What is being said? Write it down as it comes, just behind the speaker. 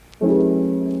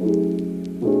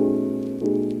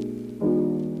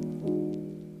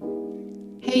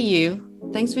you.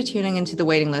 Thanks for tuning into the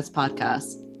Waiting List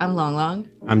podcast. I'm Long Long.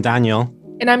 I'm Daniel.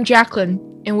 And I'm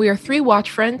Jacqueline. And we are three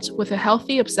watch friends with a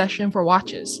healthy obsession for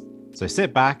watches. So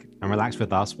sit back and relax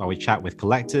with us while we chat with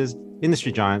collectors,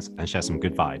 industry giants, and share some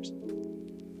good vibes.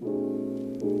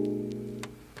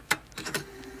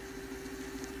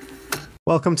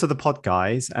 Welcome to the pod,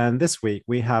 guys. And this week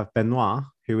we have Benoit,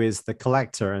 who is the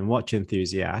collector and watch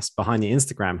enthusiast behind the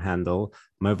Instagram handle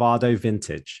Movado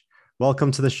Vintage.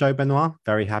 Welcome to the show, Benoit.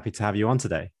 Very happy to have you on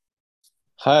today.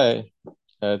 Hi,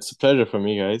 it's a pleasure for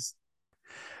me, guys.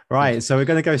 Right, so we're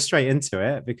going to go straight into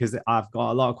it because I've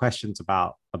got a lot of questions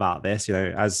about this. You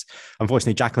know, as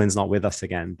unfortunately Jacqueline's not with us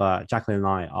again, but Jacqueline and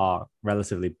I are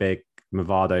relatively big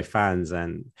Movado fans,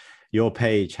 and your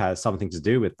page has something to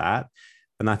do with that.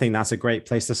 And I think that's a great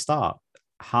place to start.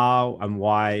 How and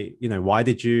why? Why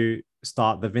did you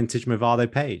start the Vintage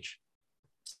Movado page?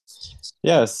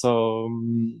 Yeah, so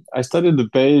I started the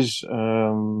page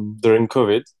during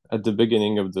COVID at the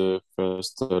beginning of the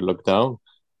first lockdown.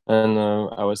 And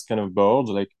I was kind of bored,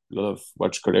 like a lot of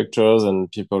watch collectors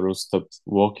and people who stopped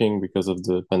working because of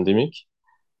the pandemic.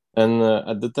 And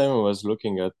at the time, I was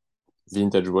looking at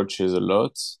vintage watches a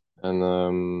lot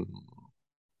and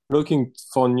looking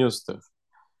for new stuff.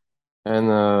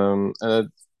 And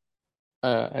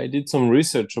I did some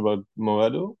research about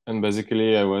Movado, and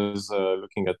basically I was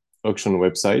looking at auction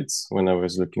websites when I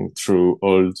was looking through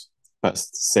old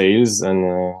past sales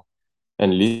and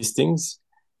listings.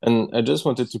 And I just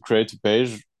wanted to create a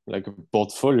page, like a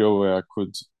portfolio where I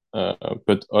could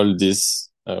put all these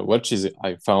watches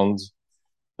I found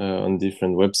on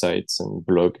different websites and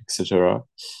blog, etc.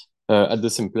 At the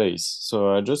same place.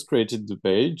 So I just created the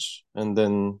page, and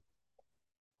then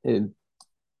it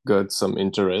got some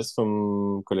interest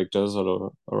from collectors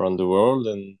all around the world.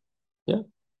 And yeah,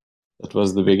 that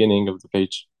was the beginning of the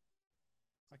page.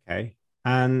 Okay.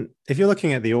 And if you're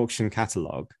looking at the auction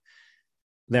catalog,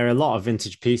 there are a lot of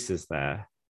vintage pieces there.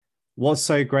 What's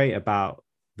so great about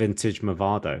vintage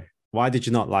Movado? Why did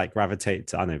you not gravitate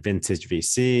to, I don't know, vintage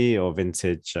VC or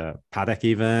vintage Patek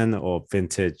even, or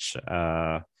vintage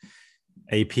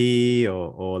AP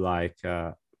or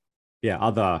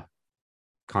other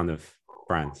kind of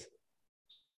brands?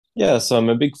 Yeah, so I'm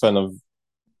a big fan of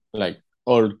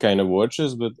all kind of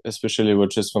watches, but especially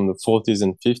watches from the 40s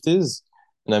and 50s.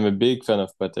 And I'm a big fan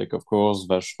of Patek, of course,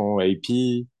 Vacheron,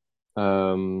 AP,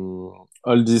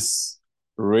 all these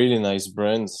really nice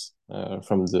brands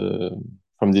from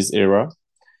this era.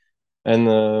 And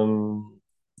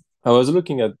I was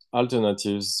looking at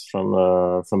alternatives from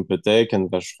Patek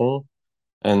and Vacheron,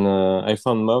 and I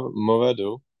found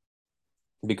Movado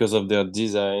because of their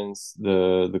designs,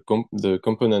 the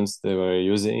components they were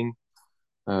using.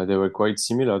 They were quite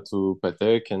similar to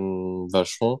Patek and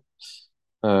Vacheron.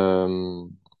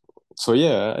 So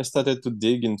yeah, I started to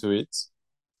dig into it,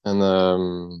 and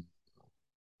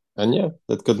yeah,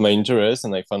 that got my interest,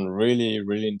 and I found really,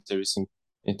 really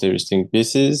interesting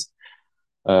pieces.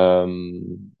 Yeah,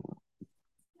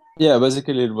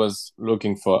 basically it was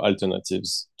looking for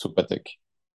alternatives to Patek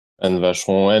and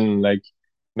Vacheron, and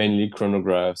mainly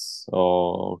chronographs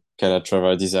or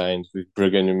Calatrava designs with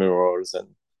Breguet numerals and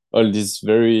all these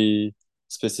very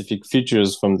specific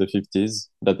features from the 50s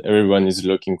that everyone is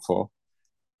looking for.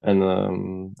 And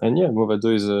yeah,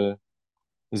 Movado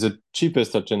is a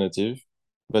cheapest alternative,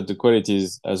 but the quality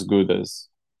is as good as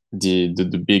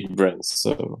the big brands.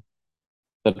 So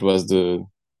that was the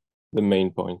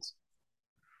main point.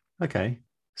 Okay.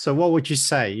 So what would you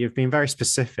say? You've been very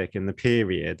specific in the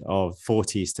period of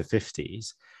 40s to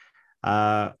 50s.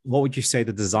 What would you say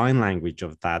the design language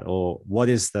of that, or what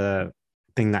is the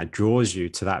thing that draws you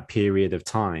to that period of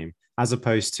time as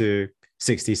opposed to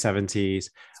 60s, 70s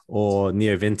or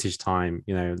neo-vintage time,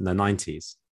 in the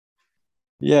 90s?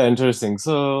 Yeah, interesting.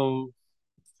 So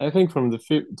I think from the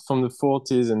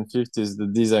 40s and 50s, the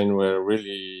design were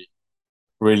really,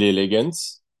 really elegant,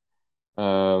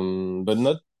 but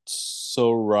not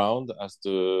so round as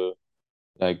the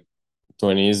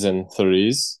 20s and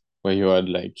 30s, where you had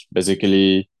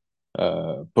basically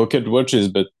pocket watches,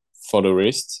 but for the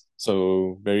wrist,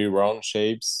 so very round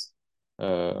shapes,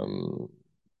 and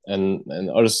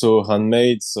also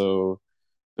handmade. So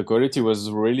the quality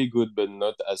was really good, but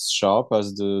not as sharp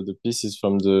as the pieces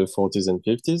from the 40s and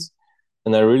 50s.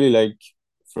 And I really like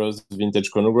first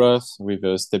vintage chronograph with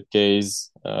a step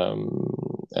case,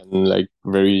 and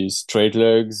very straight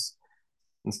lugs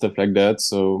and stuff like that.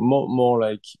 So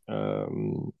more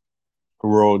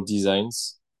raw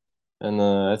designs. And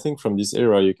I think from this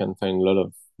era you can find a lot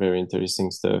of very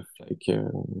interesting stuff.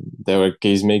 There were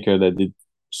case maker that did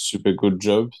super good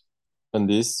job on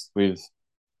this with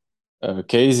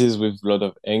cases with a lot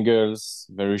of angles,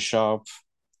 very sharp,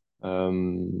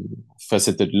 um,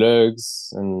 faceted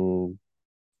lugs, and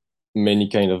many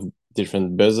kind of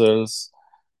different bezels.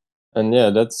 And yeah,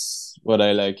 that's what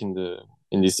I like in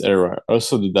this era.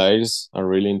 Also, the dials are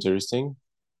really interesting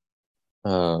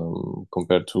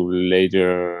compared to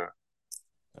later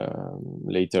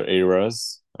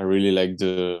eras. I really like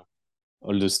the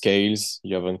all the scales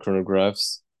you have on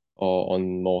chronographs or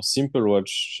on more simple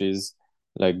watches,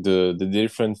 like the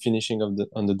different finishing of the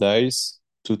on the dials,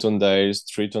 two-tone dials,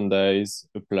 three-tone dials,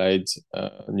 applied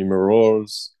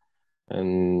numerals,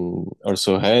 and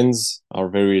also hands are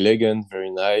very elegant, very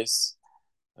nice.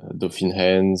 Dauphine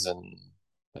hands and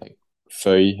like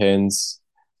feuille hands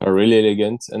are really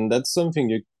elegant, and that's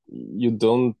something you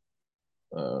don't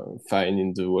find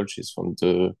in the watches from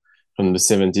the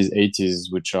 70s 80s,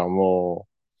 which are more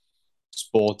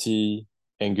sporty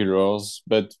angulars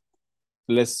but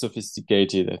less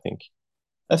sophisticated.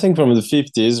 I think from the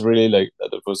 50s, really, like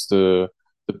that was the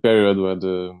period where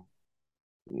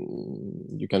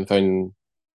you can find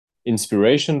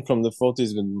inspiration from the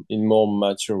 40s in more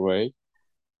mature way,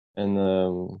 and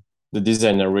the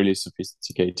design are really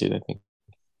sophisticated, I think.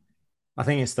 I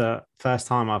think it's the first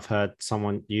time I've heard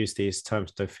someone use these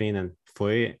terms, Dauphine and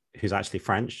Fouille, who's actually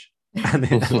French. And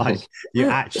then, like, you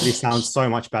actually sound so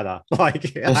much better. Like,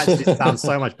 it actually sounds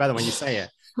so much better when you say it.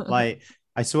 Like,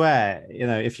 I swear,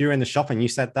 if you're in the shop and you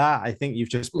said that, I think you've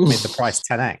just made the price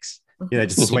 10x,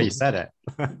 just the way you said it.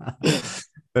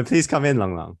 But please come in,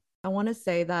 Long Long. I want to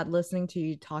say that listening to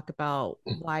you talk about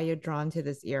why you're drawn to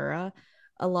this era,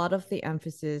 a lot of the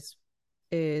emphasis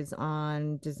is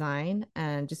on design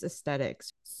and just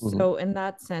aesthetics. So, in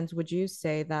that sense, would you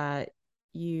say that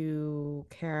you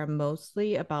care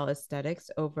mostly about aesthetics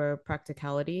over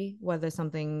practicality, whether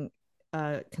something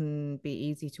can be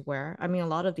easy to wear? I mean, a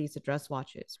lot of these are dress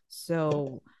watches.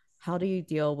 So, how do you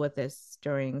deal with this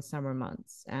during summer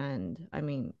months? And I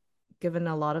mean, given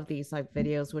a lot of these like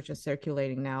videos which are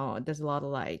circulating now, there's a lot of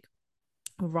like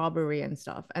robbery and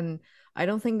stuff. And I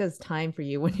don't think there's time for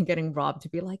you when you're getting robbed to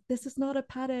be like, this is not a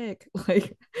Patek.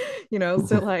 Like,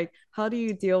 so like, how do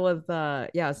you deal with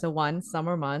so one,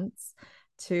 summer months,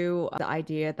 two, the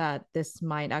idea that this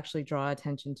might actually draw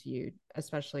attention to you,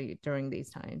 especially during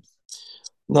these times?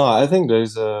 No, I think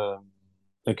there's a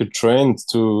trend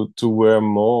to wear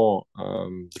more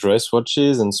dress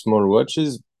watches and small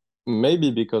watches, maybe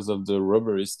because of the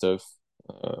robbery stuff,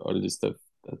 all this stuff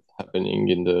that's happening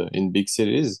in big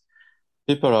cities.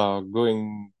 People are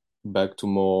going back to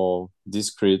more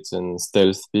discreet and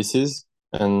stealth pieces,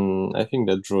 and I think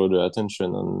that draw the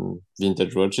attention on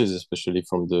vintage watches, especially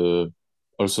from the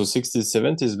also 60s,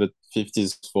 70s, but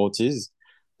 50s, 40s,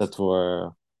 that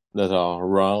are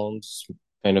round,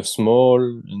 kind of small,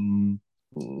 and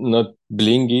not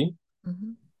blingy.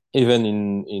 Mm-hmm. Even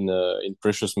in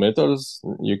precious metals,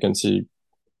 you can see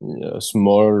a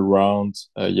small round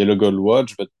yellow gold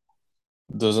watch, but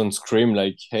doesn't scream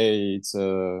like, hey, it's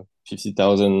a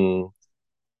 $50,000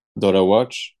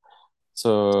 watch.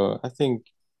 So I think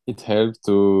it helped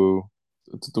to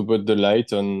put the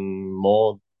light on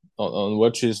more on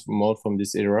watches more from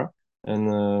this era, and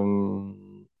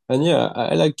yeah,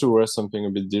 I like to wear something a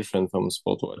bit different from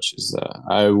sport watches.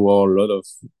 I wore a lot of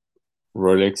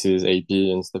Rolexes, AP,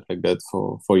 and stuff like that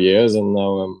for years, and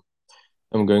now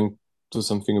I'm going to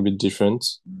something a bit different,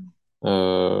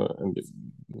 a bit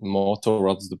more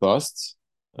towards the past,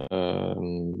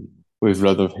 with a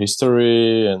lot of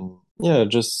history, and yeah,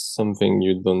 just something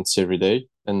you don't see every day.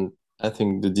 And I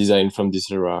think the design from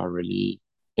this era are really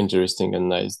interesting and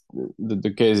nice.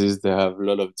 The cases, they have a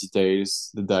lot of details,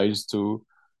 the dials too.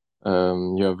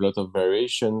 You have a lot of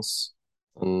variations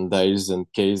on dials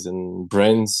and case and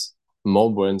brands,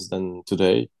 more brands than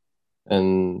today.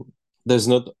 And there's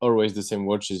not always the same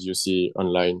watches you see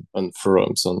online, on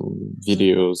forums, on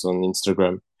videos, on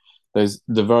Instagram.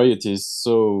 The variety is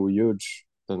so huge,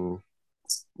 and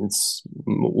it's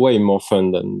way more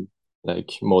fun than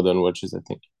like modern watches, I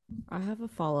think. I have a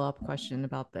follow-up question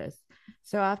about this.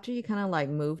 So after you kind of like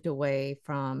moved away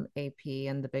from AP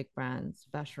and the big brands,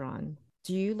 Vacheron,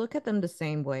 do you look at them the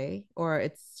same way, or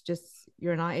it's just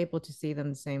you're not able to see them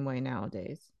the same way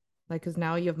nowadays? Like, because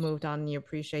now you've moved on and you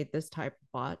appreciate this type of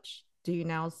watch. Do you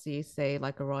now see, say,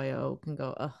 like a Royal can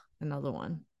go, ugh, another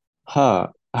one? I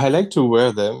like to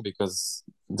wear them because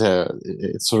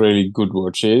it's really good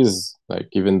watches, like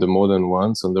even the modern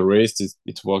ones. On the wrist,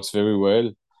 it works very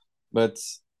well. But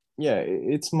yeah,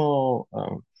 it's more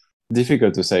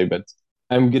difficult to say. But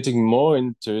I'm getting more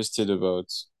interested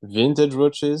about vintage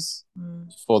watches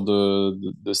for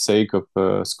the sake of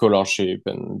scholarship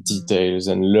and details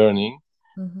and learning.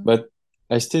 Mm-hmm. But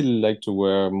I still like to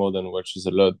wear modern watches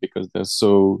a lot because they're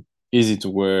so easy to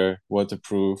wear,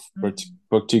 waterproof,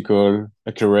 practical,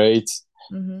 accurate,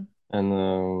 and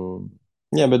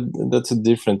yeah, but that's a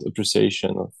different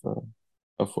appreciation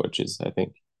of watches, I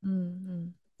think.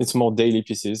 It's more daily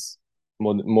pieces,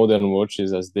 modern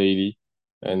watches as daily,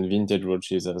 and vintage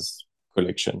watches as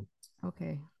collection.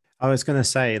 Okay. I was going to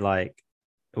say, like,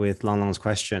 with Long Long's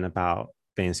question about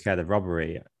being scared of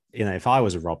robbery, you know, if I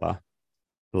was a robber,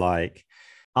 like,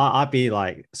 I'd be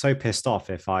like so pissed off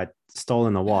if I'd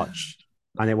stolen a watch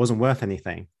and it wasn't worth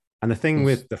anything. And the thing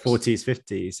with the 40s,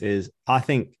 50s is, I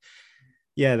think,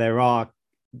 yeah, there are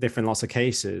different lots of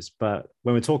cases, but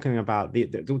when we're talking about we're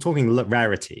talking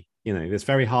rarity, you know, it's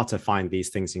very hard to find these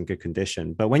things in good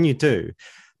condition. But when you do,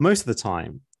 most of the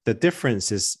time, the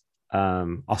differences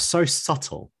are so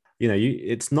subtle. You know,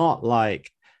 it's not like,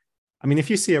 I mean, if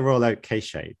you see a Royal Oak case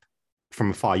shape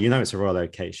from afar, you know it's a Royal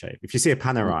Oak case shape. If you see a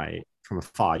Panerai from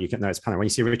afar, you can know it's Panerai. When you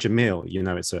see Richard Mille, you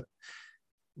know it's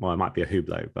well, it might be a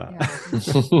Hublot, but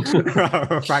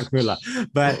or Frank Muller,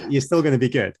 but you're still going to be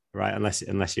good, right? Unless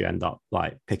you end up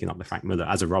like picking up the Frank Muller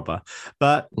as a robber.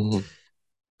 But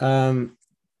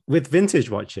with vintage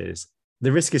watches,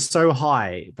 the risk is so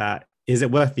high that is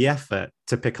it worth the effort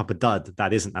to pick up a dud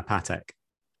that isn't a Patek?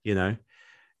 You know,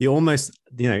 you almost,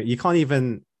 you know, you can't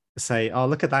even say, oh,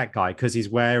 look at that guy because he's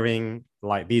wearing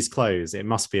like these clothes. It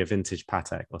must be a vintage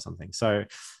Patek or something. So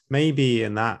maybe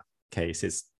in that case,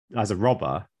 it's as a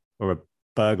robber or a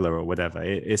burglar or whatever,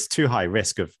 it's too high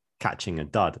risk of catching a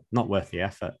dud, not worth the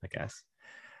effort, I guess.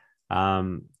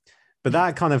 But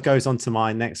that kind of goes on to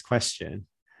my next question.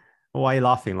 Why are you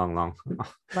laughing, Long Long?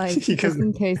 Like, just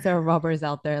in case there are robbers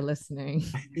out there listening.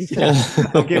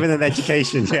 I'm giving an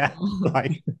education, yeah.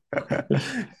 Like,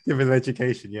 giving an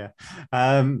education, yeah.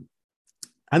 And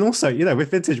also, you know,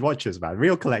 with vintage watches, man,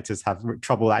 real collectors have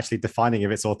trouble actually defining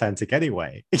if it's authentic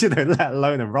anyway, you know, let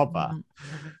alone a robber.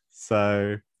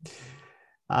 So,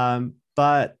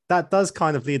 but that does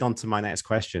kind of lead on to my next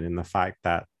question in the fact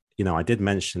that, you know, I did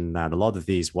mention that a lot of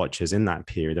these watches in that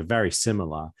period are very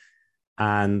similar.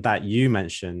 And that you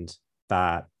mentioned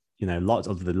that, you know, lots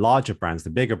of the larger brands, the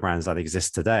bigger brands that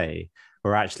exist today,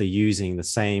 are actually using the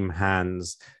same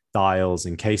hands, dials,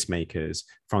 and case makers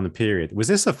from the period. Was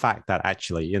this a fact that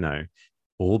actually, you know,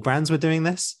 all brands were doing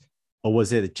this? Or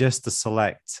was it just a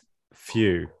select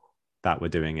few that were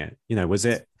doing it? You know, was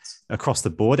it across the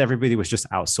board, everybody was just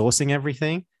outsourcing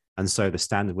everything, and so the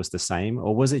standard was the same?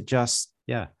 Or was it just,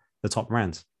 yeah, the top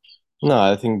brands? No,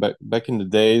 I think back in the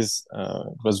days,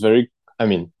 it was very, I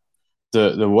mean,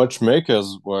 the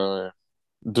watchmakers were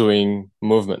doing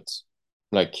movements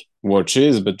like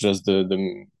watches, but just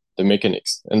the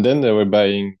mechanics, and then they were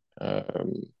buying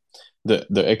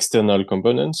the external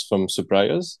components from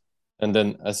suppliers, and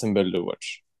then assemble the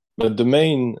watch. But the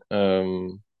main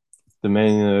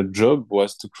job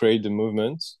was to create the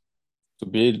movement, to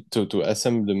be to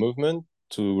assemble the movement,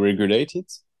 to regulate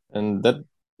it, and that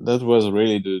was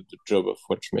really the job of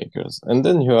watchmakers. And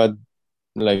then you had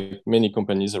like many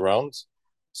companies around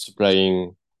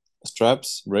supplying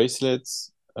straps,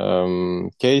 bracelets,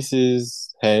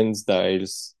 cases, hands,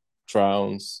 dials,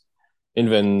 crowns,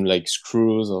 even like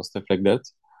screws or stuff like that.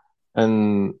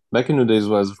 And back in the days, it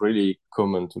was really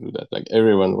common to do that. Like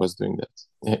everyone was doing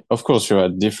that. Of course, you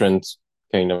had different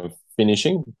kind of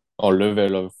finishing or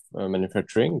level of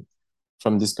manufacturing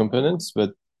from these components,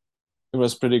 but it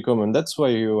was pretty common. That's why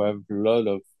you have a lot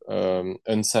of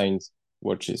unsigned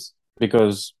watches,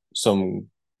 because some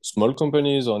small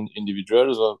companies or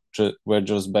individuals were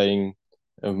just buying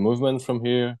a movement from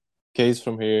here, case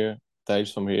from here,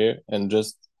 tiles from here, and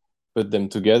just put them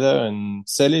together and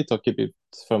sell it or keep it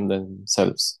from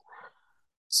themselves.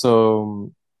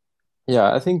 So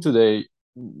yeah, I think today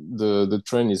the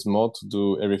trend is more to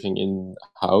do everything in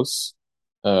house.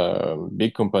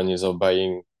 Big companies are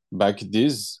buying back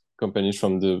these companies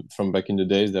from back in the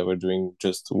days that were doing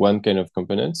just one kind of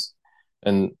components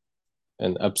and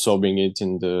absorbing it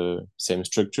in the same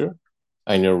structure.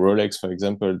 I know Rolex, for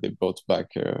example, they bought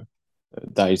back a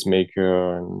dice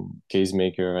maker and case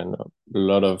maker and a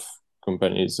lot of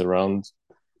companies around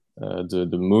the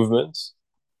movement.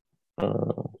 Yeah,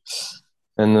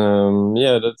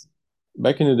 that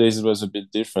back in the days it was a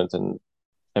bit different, and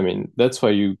I mean that's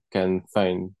why you can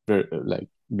find like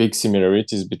big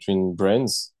similarities between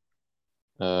brands.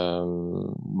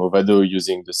 Movado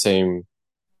using the same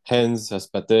hands as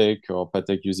Patek, or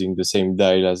Patek using the same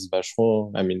dial as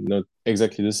Vacheron. I mean, not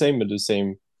exactly the same, but the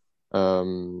same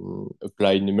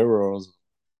applied numerals.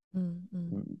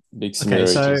 Big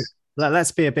similarities. Okay, so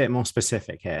let's be a bit more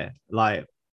specific here. Like,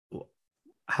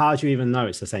 how do you even know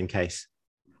it's the same case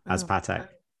as Patek?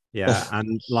 Yeah,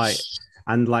 and like,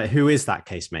 And like, who is that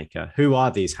case maker? Who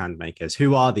are these hand makers?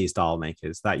 Who are these dial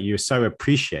makers that you so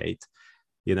appreciate?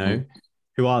 You know,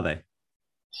 who are they?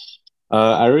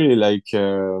 I really like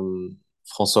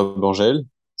François Borgel.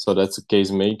 So that's a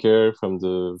case maker from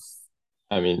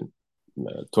I mean,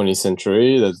 20th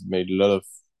century that made a lot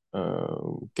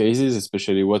of cases,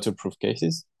 especially waterproof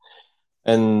cases.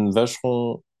 And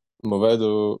Vacheron,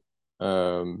 Movado,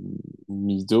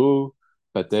 Mido,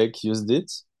 Patek used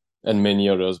it, and many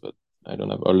others, but I don't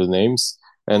have all the names.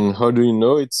 And how do you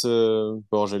know it's a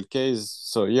Borgel case?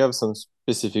 So you have some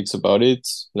specifics about it,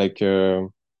 like a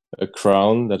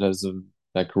crown that has a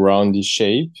like roundy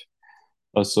shape.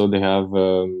 Also, they have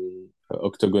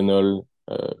octagonal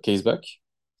caseback,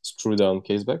 screw down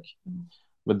caseback.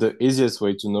 But the easiest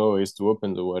way to know is to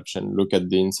open the watch and look at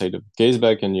the inside of the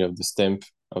caseback, and you have the stamp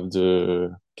of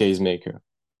the case maker.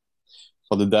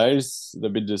 For the dials, a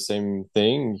bit the same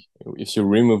thing. If you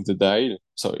remove the dial,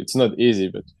 so it's not easy,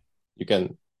 but you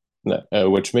can, a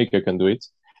watchmaker can do it.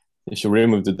 If you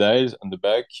remove the dials on the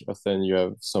back, often you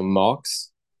have some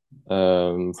marks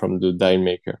from the dial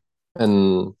maker.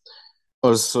 And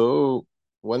also,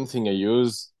 one thing I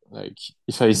use, like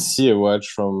if I see a watch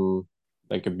from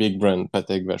like a big brand,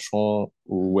 Patek Vacheron,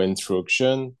 who went through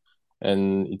auction,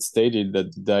 and it stated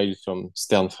that the dial from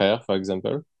Stern Frère, for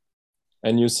example,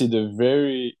 and you see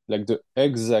the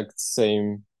exact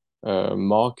same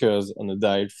markers on the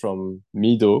dial from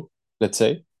Mido, let's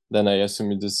say, then I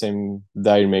assume it's the same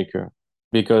dial maker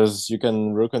because you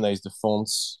can recognize the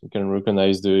fonts, you can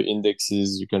recognize the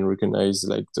indexes, you can recognize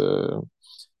like the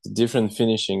different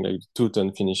finishing, like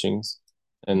two-tone finishings,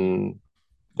 and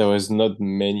there was not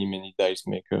many dice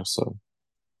makers. So,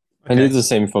 and it's the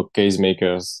same for case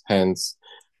makers, hands.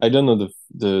 I don't know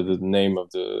the name of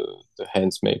the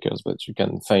hands makers, but you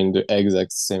can find the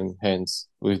exact same hands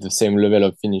with the same level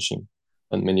of finishing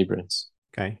on many brands.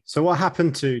 Okay, so what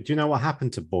happened to? Do you know what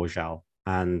happened to Borgel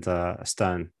and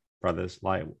Stern brothers?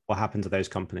 Like, what happened to those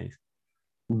companies?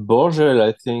 Borgel,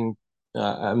 I think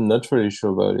I'm not really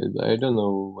sure about it. I don't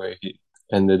know where he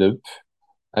ended up.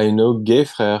 I know Gay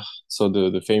Frère, so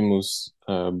the famous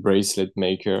bracelet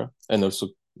maker, and also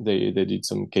they did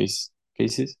some cases.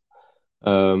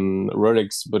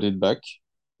 Rolex bought it back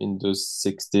in the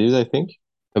 60s, I think.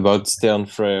 About Stern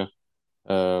Frère,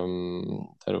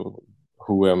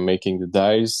 who were making the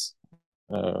dials.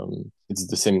 It's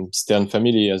the same Stern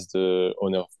family as the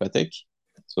owner of Patek,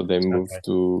 so they moved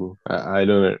to. I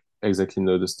don't exactly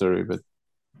know the story, but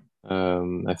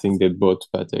I think they bought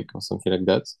Patek or something like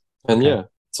that. And yeah,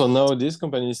 so now this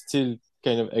company still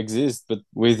kind of exists, but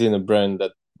within a brand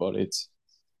that bought it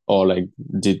or like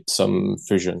did some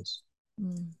fusions.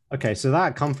 Okay, so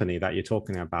that company that you're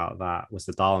talking about, that was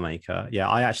the dial maker. Yeah,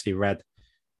 I actually read,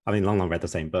 long read the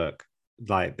same book.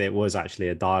 Like, there was actually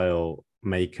a dial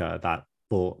maker that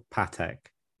bought Patek,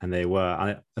 and they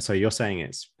were. So you're saying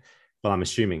well, I'm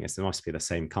assuming it must be the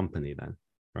same company then,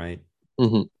 right?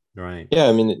 Mm-hmm. Right. Yeah,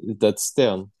 I mean, that's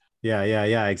Stern.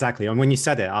 Yeah, exactly. And when you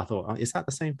said it, I thought, oh, is that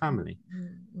the same family?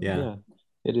 Yeah,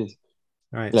 it is.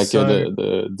 Right. Like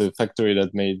the factory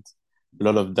that made a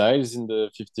lot of dials in the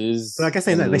 50s. So I guess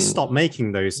they stopped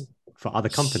making those for other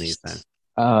companies then.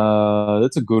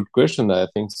 That's a good question. I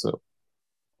think so.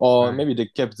 Or maybe they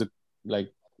kept the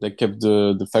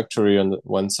factory on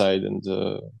one side, and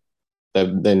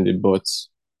then they bought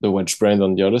the watch brand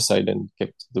on the other side and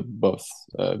kept both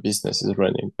businesses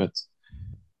running. But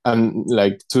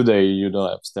like today, you don't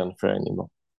have Stern Frère anymore.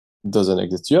 It doesn't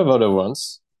exist. You have other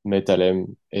ones,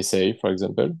 Metalem SA, for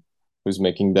example, who's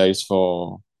making dials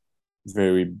for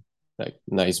very like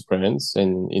nice brands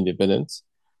and independent.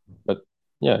 But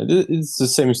yeah, it's the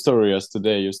same story as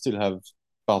today. You still have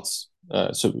parts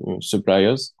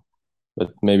suppliers,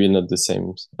 but maybe not the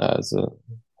same as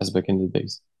back in the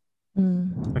days.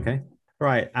 Okay,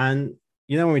 right. And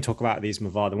when we talk about these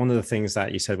Movado, one of the things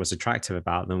that you said was attractive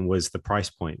about them was the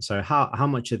price point. So how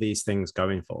much are these things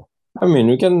going for? I mean,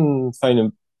 we can find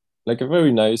a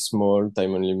very nice small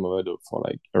time only Movado for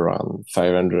like around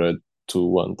 $500 to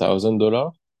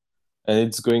 $1,000, and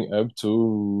it's going up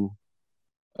to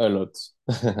a lot.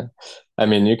 I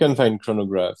mean, you can find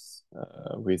chronographs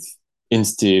in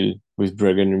steel with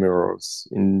Breguet numerals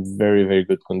in very, very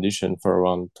good condition for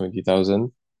around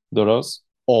 $20,000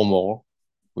 or more.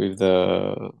 With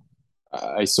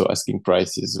I saw asking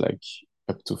prices like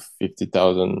up to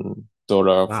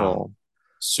 $50,000 for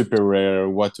super rare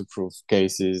waterproof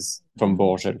cases from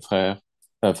Borgel Frère,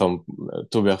 from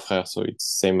Taubert Frère, so it's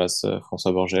same as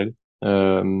François Borgel.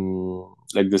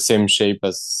 Like the same shape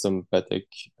as some Patek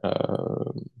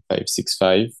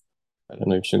 565. I don't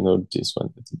know if you know this one,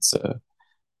 but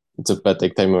it's a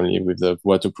Patek time only with a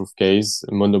waterproof case,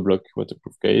 a monoblock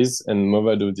waterproof case, and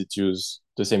Movado did use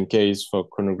the same case for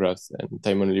chronographs and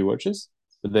time only watches,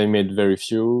 but they made very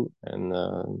few. And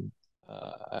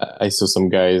I saw some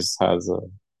guys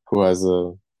who has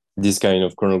this kind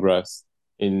of chronographs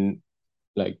in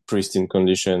like pristine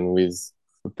condition with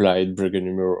applied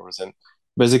burgundy mirrors, and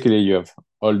basically you have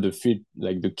all the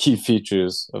like the key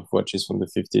features of watches from the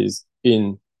 50s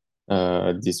in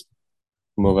this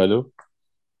Movado,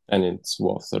 and it's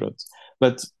worth a lot.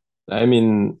 But I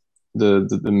mean,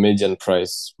 the median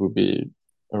price would be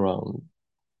around,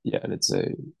 yeah, let's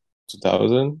say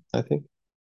 2000, I think.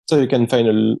 So you can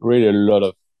find really a lot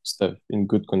of stuff in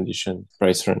good condition,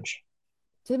 price range.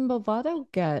 Did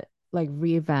Movado get like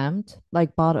revamped,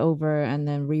 like bought over and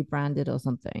then rebranded or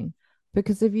something?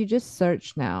 Because if you just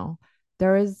search now,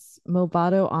 there is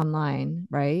Movado online,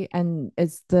 right? And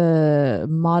it's the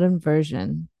modern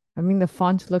version. I mean, the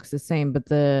font looks the same, but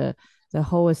the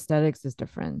whole aesthetics is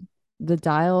different. The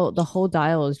whole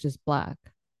dial is just black.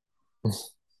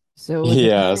 So is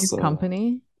it the Yeah, same so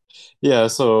company? yeah,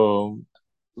 so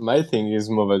my thing is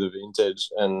Movado vintage,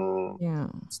 and Yeah.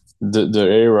 the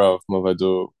era of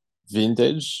Movado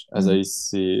vintage, as I Mm,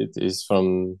 see it, is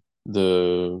from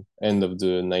the end of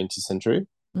the 19th century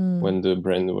mm, when the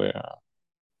brand were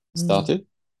mm, started,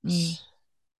 mm.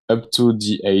 up to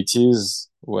the 80s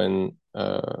when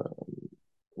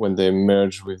they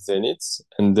merged with Zenith,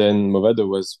 and then Movado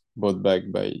was bought back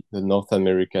by the North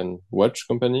American watch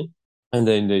company, and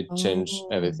then they changed Oh,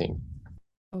 everything.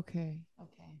 okay.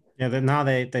 Okay. Yeah, but now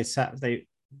they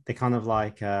kind of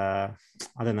like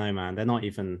I don't know, man. They're not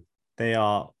even they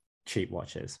are cheap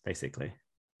watches, basically.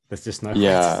 There's just no way to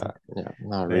Yeah, say yeah,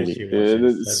 not they're really. cheap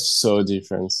watches. It's so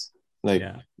different. Like,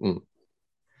 Yeah. mm,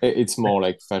 it's more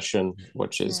like fashion Yeah.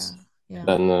 watches Yeah.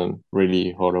 than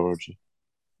really horology.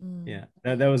 Mm.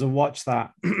 Yeah. There was a watch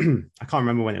that I can't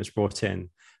remember when it was brought in,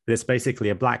 but it's basically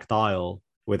a black dial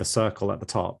with a circle at the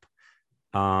top.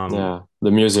 Um, Yeah,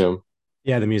 the museum.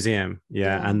 yeah, the museum.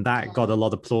 Yeah. Yeah. And that got a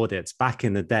lot of plaudits back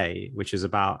in the day, which is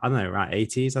about, I don't know, around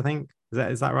 80s, I think.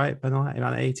 Is that right, Benoit?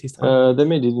 Around the 80s time? They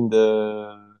made it in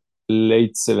the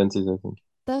late 70s, I think.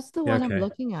 That's the Yeah, one I'm okay.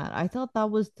 looking at. I thought that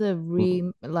was the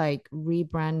Mm.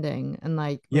 rebranding and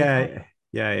like making Yeah,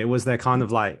 yeah, it was their kind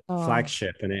of like oh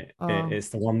flagship, and oh it's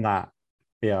the one that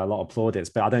yeah, a lot of plaudits,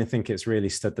 but I don't think it's really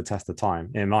stood the test of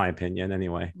time, in my opinion,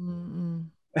 anyway. mm,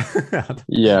 I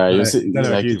Yeah, you see, don't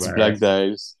know if like you'd it's wear black it.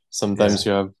 dials. Yeah. Sometimes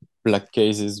you have black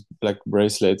cases, black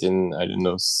bracelet in, I don't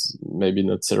know, maybe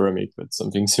not ceramic, but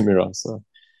something similar. So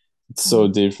it's so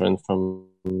mm, different from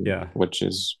Yeah.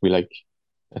 watches we like,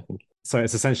 I think. So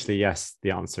it's essentially yes,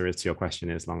 the answer is to your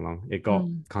question is long long. It got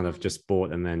mm, kind of just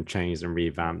bought and then changed and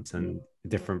revamped and a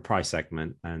different price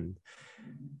segment. And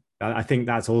I think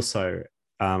that's also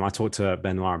I talked to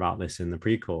Benoit about this in the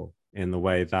prequel in the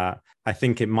way that I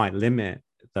think it might limit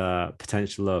the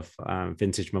potential of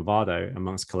vintage Movado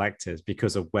amongst collectors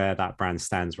because of where that brand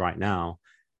stands right now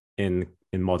in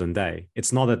modern day.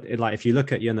 It's not like if you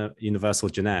look at Universal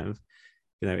Genève,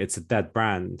 it's a dead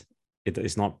brand.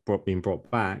 It's not being brought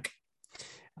back.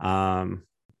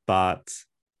 But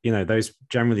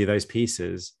those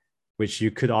pieces, which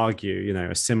you could argue,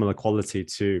 a similar quality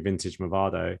to vintage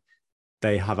Movado,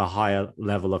 they have a higher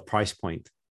level of price point,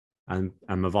 and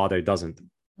Movado doesn't.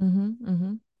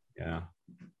 mm-hmm. Yeah.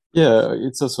 Yeah,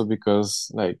 it's also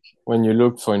because like when you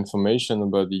look for information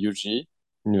about the UG,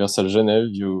 Universal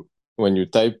Genève, when you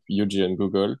type UG on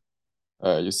Google,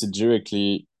 you see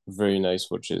directly very nice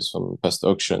watches from past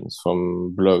auctions,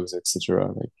 from blogs, etc.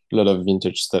 Like a lot of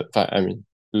vintage stuff. I mean,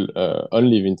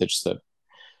 only vintage stuff.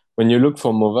 When you look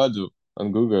for Movado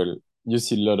on Google, you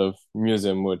see a lot of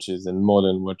museum watches and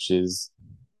modern watches.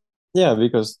 Yeah,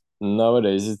 because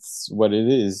nowadays it's what it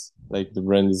is. Like the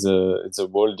brand it's a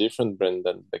whole different brand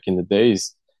than back in the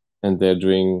days, and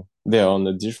they're on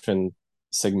a different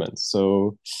segment.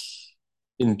 So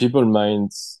in people's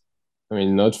minds, I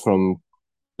mean, not from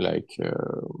like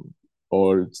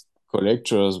old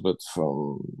collectors, but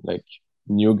from like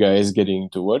new guys getting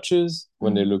into watches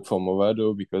when they Mm. look for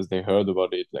Movado because they heard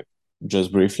about it like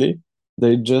just briefly.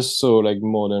 They just saw like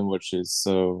modern watches.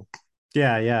 So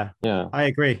Yeah. yeah, I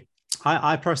agree.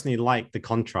 I personally like the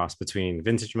contrast between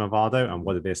vintage Movado and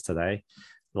what it is today.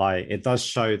 Like it does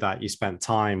show that you spent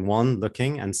time, one,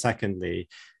 looking, and secondly,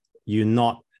 you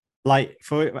not like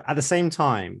for at the same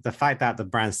time, the fact that the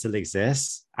brand still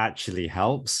exists actually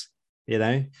helps,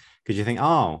 because you think,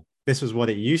 oh, this was what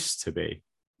it used to be,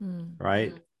 Mm.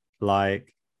 right?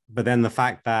 Like, but then the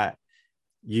fact that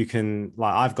you can,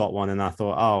 like, I've got one and I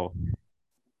thought, oh,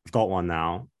 I've got one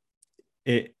now.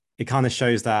 It kind of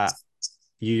shows that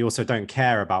you also don't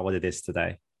care about what it is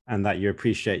today. and that you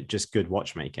appreciate just good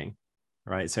watchmaking,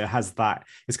 right? So it has that.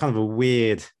 It's kind of a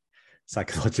weird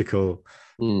psychological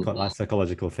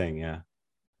thing. Yeah.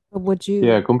 But would you?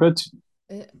 Yeah, compared to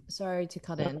Sorry to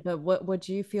cut in, but what would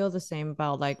you feel the same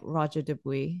about like Roger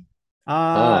Dubuis?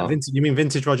 Vintage, you mean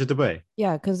vintage Roger Dubuis?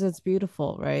 Yeah, because it's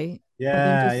beautiful, right? But then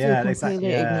Yeah, just to yeah, exactly. completely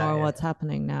Yeah, ignore yeah. what's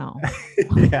happening now.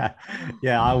 Yeah,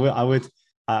 yeah.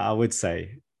 I would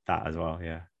say that as well.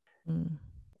 Yeah. Mm.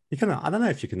 You can. I don't know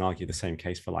if you can argue the same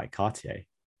case for like Cartier.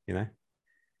 You know,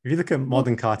 if you look at Well,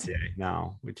 modern Cartier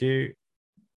now, would you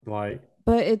like?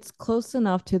 but it's close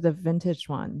enough to the vintage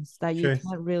ones that you True. can't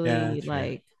Yeah, really true.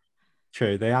 like,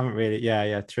 True. They haven't really. Yeah,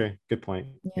 yeah. True. Good point.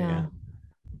 yeah. Yeah,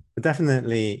 but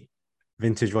definitely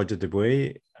vintage Roger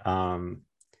Dubuis.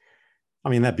 I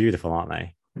mean, they're beautiful, aren't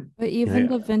they? But You even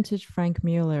know, the vintage Frank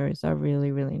Muellers are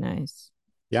really, really nice.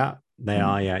 yeah, they Mm.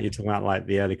 are. Yeah, you're talking about like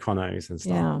the early chronos and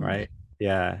stuff, Yeah. right?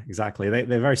 Yeah, exactly.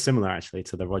 They're very similar actually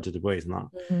to the Roger Dubuis and that.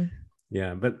 Mhm.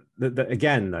 Yeah, but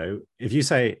again, though, if you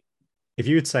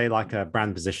would say like a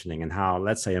brand positioning and how,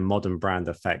 let's say, a modern brand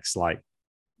affects like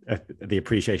the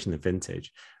appreciation of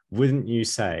vintage, wouldn't you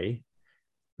say?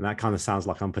 And that kind of sounds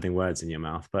like I'm putting words in your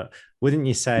mouth, but wouldn't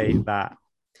you say that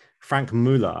Frank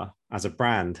Muller as a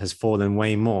brand has fallen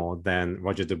way more than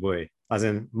Roger Dubuis? As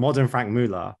in, modern Frank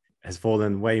Muller has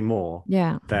fallen way more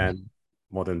Yeah. than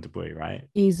modern Dubuis, right? So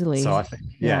I Easily. think,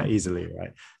 yeah, Yeah. easily,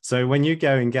 right? So when you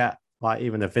go and get like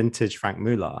even a vintage Frank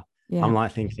Muller, Yeah. I'm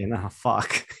like thinking, oh,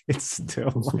 fuck, it's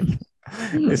still like,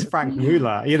 it's Frank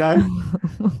Muller, you know?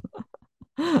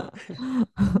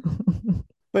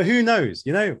 But who knows?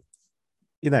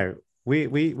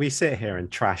 We sit here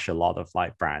and trash a lot of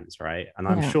like brands, right? And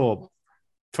I'm Yeah. sure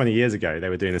 20 years ago they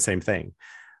were doing the same thing. Yeah.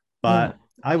 But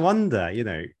I wonder,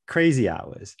 Crazy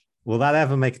Hours, will that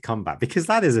ever make a comeback? Because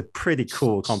that is a pretty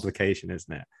cool complication,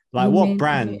 isn't it? Like You what mean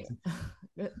brand? okay.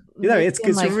 Maybe in It's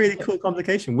a like really cool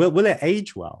complication. Will it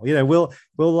age well?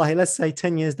 Will like, let's say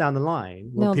 10 years down the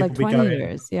line, will no, like people be 20 going,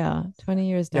 years. Yeah. 20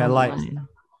 years yeah, down the like, line.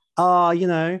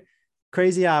 oh,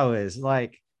 Crazy Hours,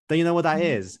 like, do you know what that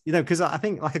is? Because I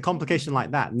think like a complication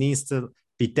like that needs to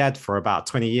be dead for about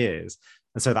 20 years.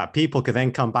 And so that people could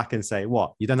then come back and say,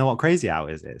 what, you don't know what Crazy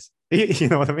Hours is? You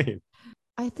know what I mean?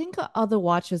 I think other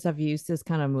watches have used this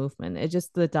kind of movement. It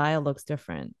just the dial looks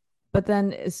different. But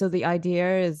then so the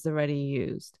idea is already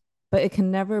used, but it can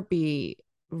never be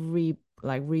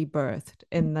rebirthed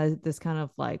in this kind of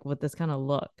like with this kind of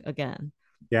look again.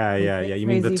 Yeah, With yeah, big yeah. You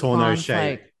mean the crazy Torno fonts,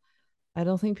 shape? like I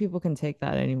don't think people can take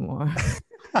that anymore.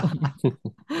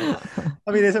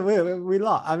 I mean, we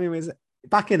lot. I mean,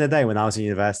 back in the day when I was in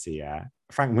university, yeah,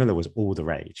 Frank Miller was all the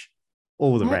rage,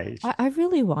 all the rage. I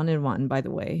really wanted one, by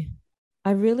the way.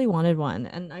 I really wanted one,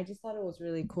 and I just thought it was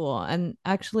really cool. And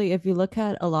actually, if you look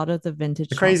at a lot of the vintage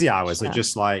The shops, Crazy Hours are yeah,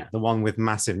 just like the one with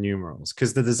massive numerals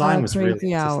because the design was really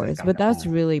crazy artistic hours, at but the that's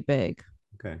time. really big.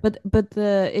 Okay. But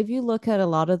the if you look at a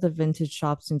lot of the vintage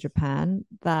shops in Japan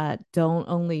that don't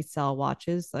only sell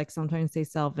watches, like sometimes they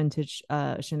sell vintage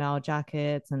Chanel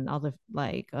jackets and other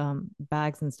like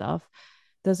bags and stuff.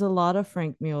 There's a lot of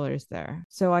Frank Muellers there.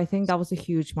 So I think that was a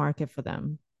huge market for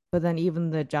them. But then even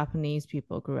the Japanese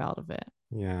people grew out of it.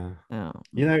 Yeah. Oh.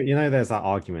 There's that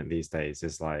argument these days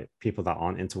is like people that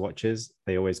aren't into watches,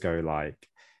 they always go like,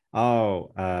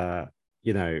 oh,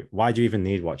 why do you even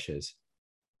need watches?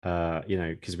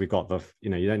 Because we got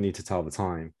you don't need to tell the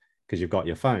time because you've got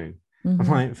your phone. I'm Mhm.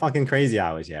 like, fucking Crazy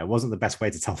Hours, yeah. It wasn't the best way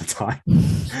to tell the time.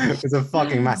 It was a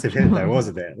fucking massive hit though,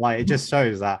 wasn't it? Like it just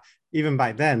shows that even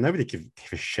back then, nobody gave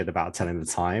a shit about telling the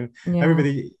time. Yeah.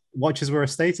 Everybody watches were a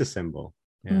status symbol.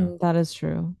 Yeah. That is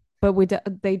true. But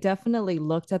they definitely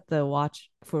looked at the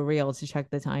watch for real to check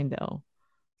the time though.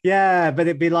 Yeah, but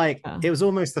it'd be like Yeah. it was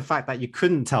almost the fact that you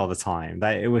couldn't tell the time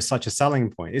that it was such a selling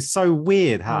point. It's so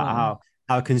weird I know.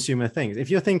 how a consumer thinks. If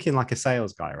you're thinking like a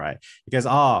sales guy, right? He goes,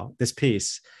 "Oh, this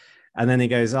piece," and then he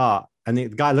goes, "Oh," and the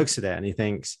guy looks at it and he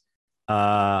thinks,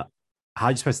 how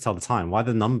are you supposed to tell the time? Why are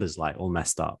the numbers like all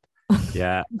messed up?"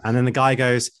 Yeah, and then the guy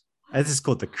goes, "This is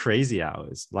called the Crazy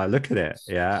Hours. Like, look at it,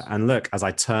 yeah, and look as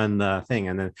I turn the thing,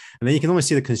 and then you can almost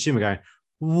see the consumer going,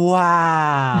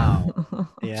 wow,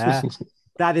 yeah."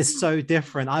 That is so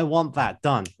different. I want that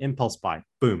done. Impulse buy.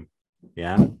 Boom.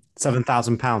 Yeah.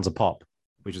 £7,000 a pop,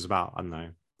 which is about, I don't know,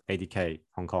 80K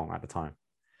Hong Kong at the time.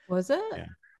 Was it? Yeah.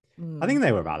 I think Mm,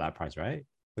 they were about that price, right?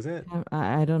 Was it?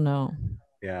 I don't know.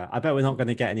 Yeah. I bet we're not going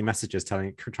to get any messages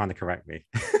trying to correct me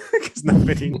because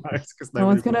nobody knows. Because No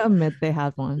one's nobody. gonna admit they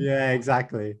had one. Yeah,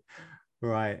 exactly.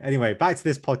 Right. Anyway, back to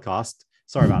this podcast.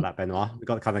 Sorry about that, Benoit. We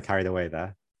got kind of carried away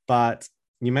there. But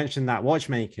you mentioned that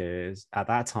watchmakers at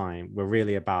that time were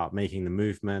really about making the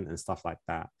movement and stuff like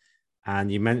that.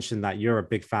 And you mentioned that you're a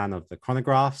big fan of the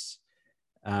chronographs.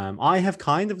 I have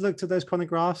kind of looked at those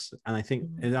chronographs, and I think,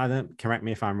 I don't, correct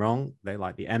me if I'm wrong, they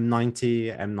like the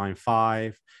M90,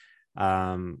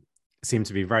 M95, seem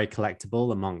to be very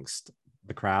collectible amongst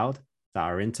the crowd that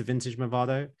are into vintage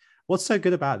Movado. What's so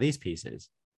good about these pieces?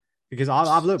 Because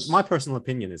I've looked, my personal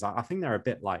opinion is I think they're a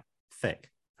bit like thick,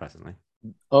 personally.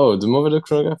 Oh, the Movado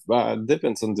chronograph,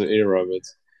 depends on the era, but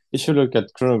if you look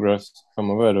at chronographs from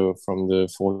Movado from the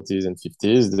 40s and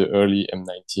 50s, the early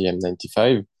M90,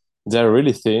 M95, they're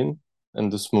really thin,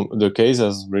 and the case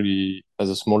has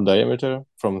a small diameter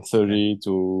from 30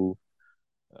 to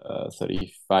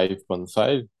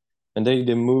 35.5, and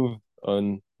they move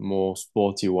on more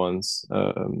sporty ones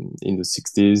in the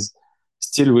 60s,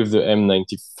 still with the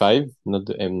M95, not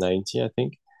the M90, I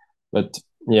think, but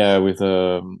yeah, with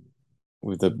a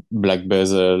black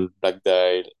bezel, black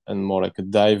dial, and more like a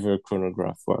diver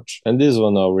chronograph watch. And these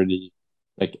ones are already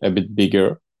like a bit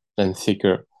bigger and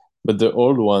thicker, but the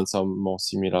old ones are more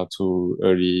similar to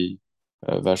early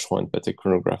Vacheron and Patek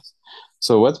chronographs.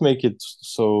 So what makes it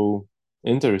so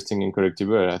interesting and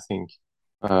collectible, I think,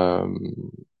 um,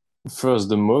 first,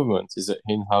 the movement is an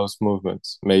in-house movement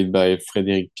made by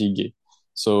Frédéric Piguet.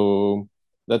 So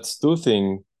that's two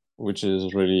things which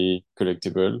is really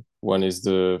collectible. One is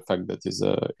the fact that it's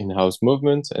an in-house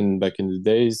movement, and back in the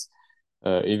days,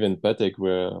 even Patek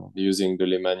were using the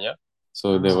Lemania.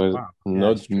 So there was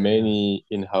not many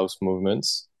in-house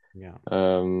movements. Yeah.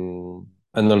 And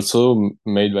also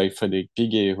made by Frédéric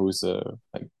Piguet, who's a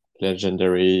like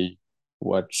legendary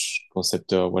watch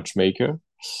conceptor, watchmaker.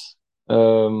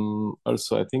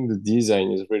 Also, I think the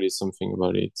design is really something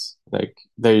about it. Like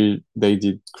they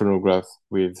did chronograph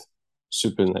with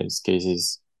super nice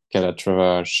cases,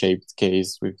 Calatrava shaped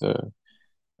case with a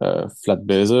flat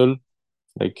bezel,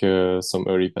 like some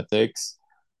early Pateks.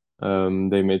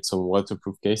 They made some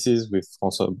waterproof cases with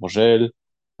François Bourgel,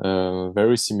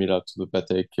 very similar to the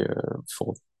Patek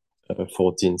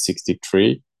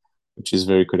 1463, which is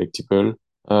very collectible.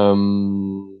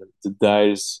 The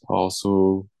dials are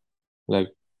also like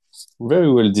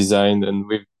very well designed, and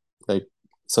with like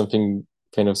something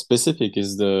kind of specific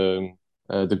is the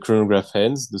chronograph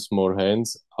hands. The small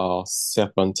hands are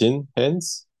serpentine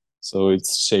hands, so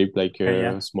it's shaped like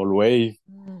a small wave.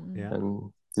 Yeah.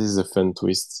 And this is a fun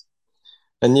twist.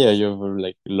 And yeah, you have a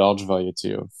like large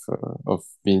variety of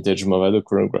vintage Movado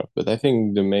chronograph, but I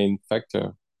think the main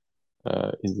factor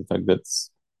is the fact that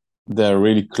they're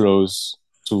really close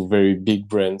to very big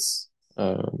brands,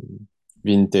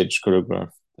 vintage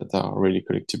chronograph that are really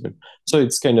collectible. So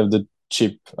it's kind of the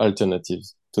cheap alternative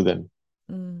to them.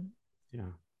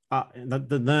 Yeah.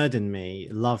 The nerd in me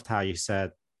loved how you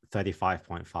said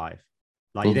 35.5.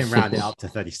 Like you didn't round it up to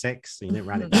 36. You didn't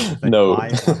round it down to 35. No.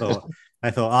 I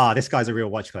thought, this guy's a real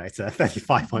watch collector,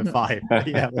 35.5.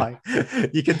 Yeah, like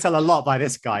you can tell a lot by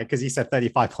this guy because he said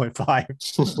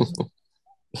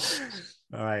 35.5.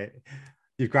 All right.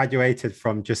 You graduated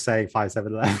from just saying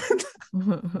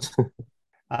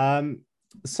 5711.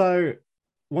 So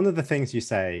one of the things you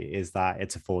say is that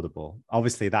it's affordable.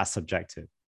 Obviously, that's subjective.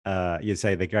 You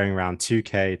say they're going around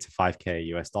 2K to 5K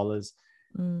US dollars.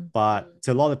 But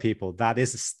to a lot of people, that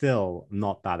is still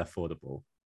not that affordable,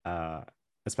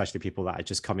 especially people that are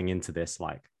just coming into this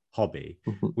like hobby.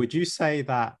 Would you say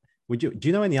that, do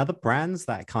you know any other brands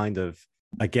that kind of,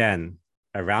 again,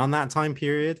 around that time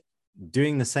period,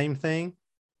 doing the same thing,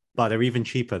 but are even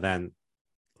cheaper than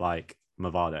like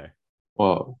Movado?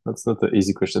 Wow, that's not an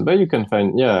easy question, but you can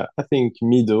find, I think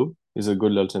Mido is a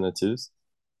good alternative.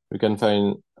 You can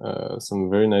find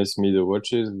some very nice Mido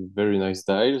watches, very nice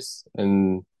dials,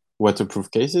 and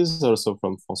waterproof cases also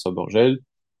from François Bourgel.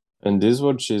 And these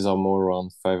watches are more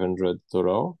around $500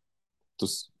 to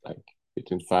like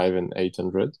between 5 and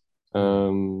 800.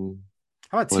 How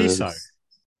about Tissot?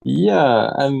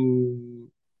 Yeah,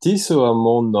 Tissot are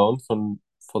more known for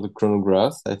the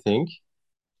chronograph, I think,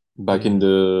 back in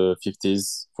the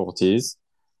 50s, 40s.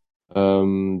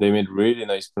 They made really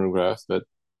nice chronographs, but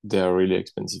they are really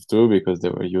expensive too because they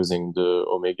were using the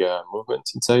Omega movement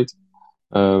inside.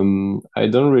 I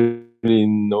don't really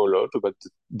know a lot about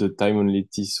the time-only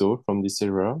Tissot from this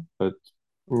era, but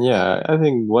yeah, I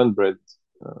think one brand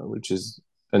which is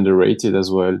underrated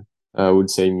as well, I would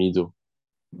say Mido.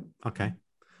 Okay,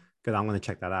 good. I'm going to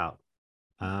check that out.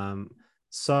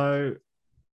 So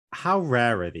how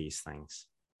rare are these things?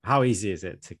 How easy is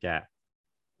it to get?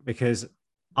 Because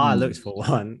I looked for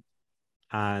one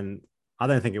and I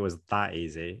don't think it was that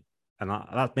easy. And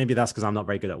maybe that's because I'm not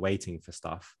very good at waiting for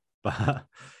stuff, but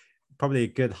probably a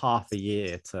good half a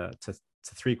year to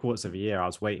 3/4 of a year, I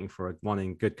was waiting for one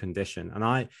in good condition. And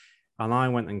I and I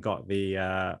went and got the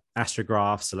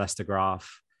Astrograph, Celestograph,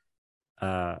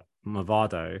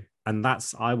 Movado, and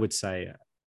that's, I would say,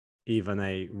 even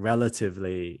a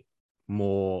relatively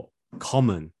more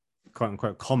common, quote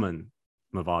unquote, common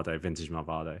Movado, vintage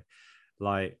Movado.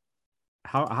 Like,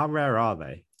 how rare are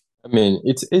they? I mean,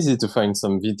 it's easy to find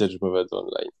some vintage Movado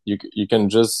online. You can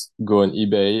just go on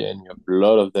eBay and you have a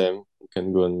lot of them. You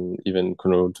can go on even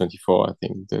Chrono24. I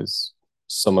think there's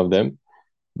some of them,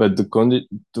 but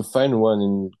to find one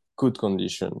in good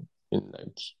condition, in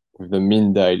like with the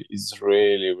min dial, is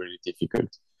really really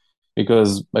difficult.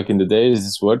 Because back in the days,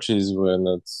 these watches were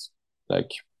not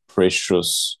like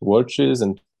precious watches,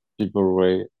 and people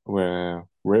were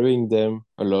wearing them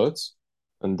a lot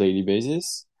on daily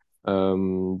basis. They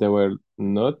were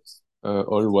not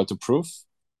all waterproof,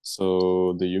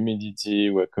 so the humidity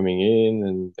were coming in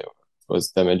and they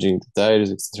was damaging the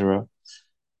tiles, etc.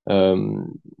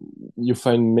 You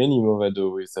find many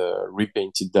Movado with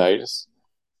repainted dials.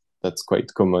 That's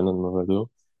quite common on Movado.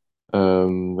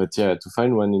 But yeah, to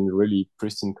find one in really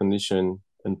pristine condition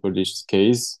and polished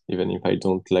case, even if I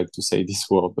don't like to say this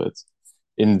word, but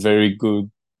in very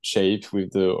good shape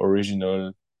with the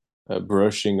original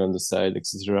brushing on the side,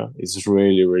 etc., is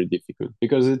really, really difficult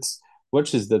because it's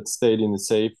watches that stayed in a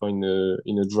safe or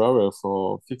in a drawer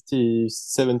for 50,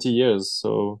 70 years.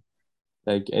 So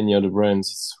like any other brands,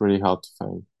 it's really hard to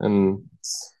find. And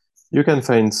you can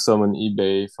find some on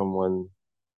eBay from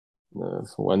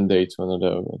one day to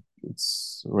another, but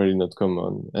it's really not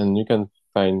common. And you can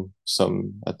find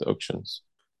some at the auctions,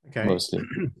 Okay. mostly.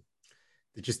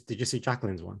 Did you see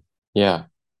Jacqueline's one? Yeah,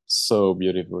 so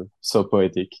beautiful, so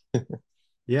poetic.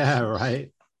 Yeah,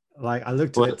 right. Like I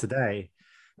looked at it today,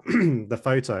 the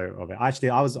photo of it.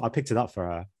 Actually, I picked it up for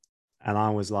her, and I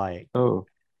was like, Oh,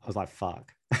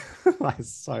 fuck, like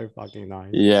so fucking nice.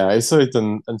 yeah, I saw it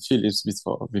on Philips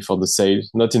before the sale,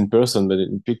 not in person, but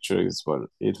in picture as well.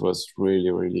 It was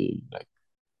really, really like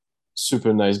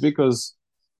super nice because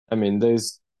I mean,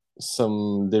 there's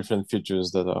some different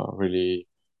features that are really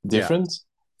Yeah, different.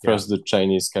 yeah, First, the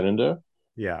Chinese calendar,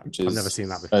 yeah. which I've never is seen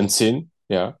that before. unseen,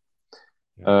 yeah.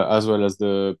 Yeah, As well as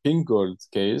the pink gold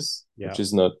case, yeah, which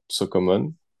is not so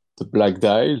common. The black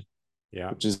dial, yeah.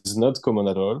 which is not common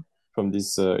at all from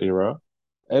this era.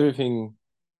 Everything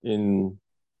in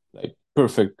like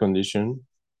perfect condition.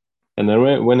 And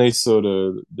then when I saw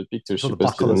the picture Saw she the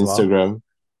posted buckle on as well. Instagram,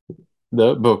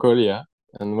 the buckle, yeah.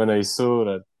 And when I saw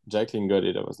that Jacqueline got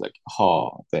it, I was like,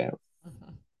 oh, damn.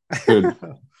 Good.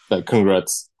 Like,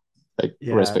 congrats. Like,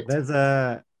 Yeah, respect. there's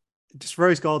just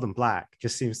rose gold and black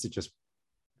just seems to just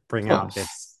bring Oh. out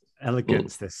this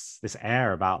elegance, this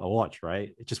air about the watch,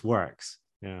 right? It just works.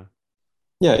 Yeah.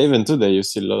 Yeah, even today you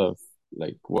see a lot of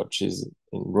like watches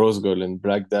in rose gold and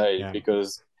black dial Yeah.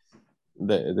 because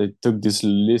they took this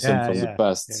lesson from the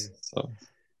past. Yeah.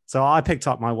 So I picked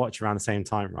up my watch around the same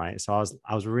time, right? So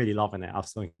I was really loving it. I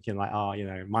was thinking like, oh, you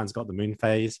know, mine's got the moon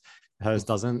phase, hers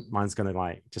doesn't. Mine's gonna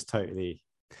like just totally,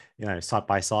 you know, side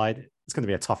by side. It's gonna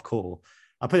be a tough call.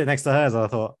 I put it next to hers and I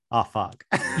thought, oh fuck.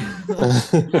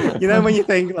 You know, when you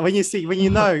think, when you see, when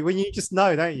you just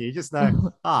know, don't you? You just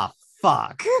know, ah,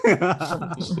 fuck.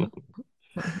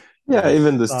 Yeah,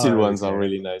 even the so steel ones are good.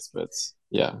 really nice, but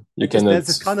yeah, you Just, cannot. there's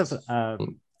this kind of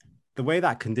the way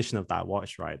that condition of that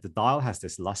watch, right? The dial has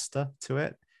this luster to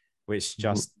it, which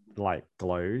just like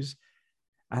glows.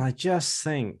 And I just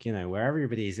think, you know, where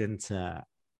everybody's into,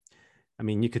 I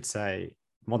mean, you could say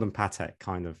modern Patek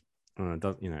kind of,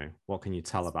 you know, what can you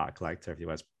tell about a collector if you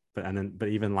wears, but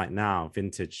even like now,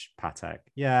 vintage Patek,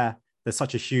 yeah, there's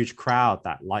such a huge crowd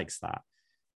that likes that.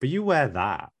 But you wear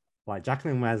that, like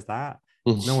Jacqueline wears that,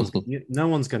 no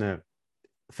one's gonna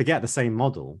forget the same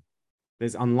model.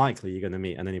 It's unlikely you're going to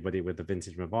meet anybody with the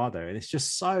vintage Movado, and it's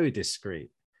just so discreet,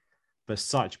 but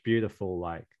such beautiful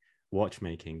like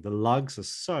watchmaking. The lugs are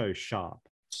so sharp.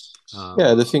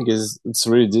 Yeah, the thing is, it's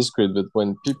really discreet, but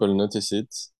when people notice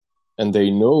it and they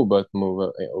know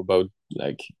about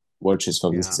like watches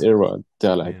from this era,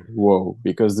 they're like, whoa,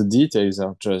 because the details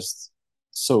are just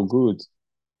so good,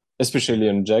 especially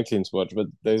on Jacqueline's watch. But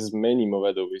there's many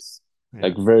Movado with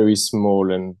like very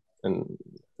small and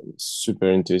super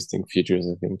interesting features,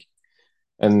 I think.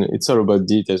 And it's all about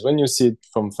details. When you see it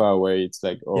from far away, it's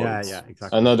like, oh, exactly.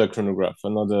 Another chronograph,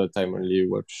 another time only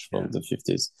watch from the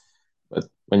 50s. But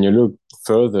when you look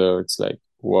further, it's like,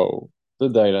 whoa, the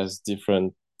dial has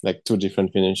different, like two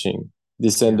different finishing.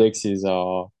 These indexes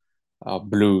are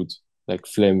blued, like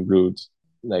flame blued.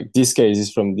 Like this case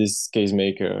is from this case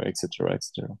maker, etc.,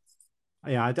 etc.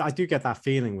 Yeah, I do get that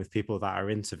feeling with people that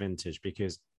are into vintage,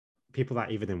 because people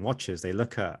that even in watches, they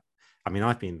look at, I mean,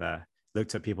 I've been there,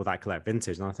 looked at people that collect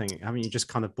vintage, and I think, haven't you just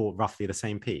kind of bought roughly the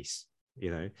same piece?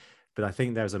 you know. But I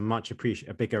think there's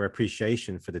a bigger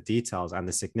appreciation for the details and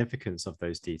the significance of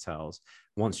those details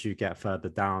once you get further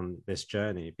down this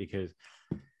journey, because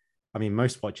I mean,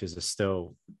 most watches are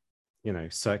still, you know,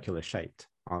 circular shaped,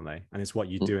 aren't they? And it's what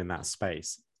you do in that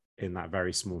space, in that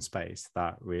very small space,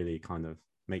 that really kind of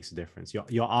makes a difference.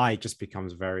 Your eye just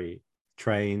becomes very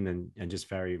trained and just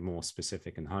very more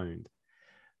specific and honed.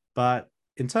 But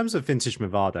in terms of vintage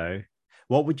Movado,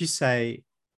 what would you say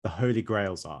the holy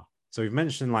grails are? So we've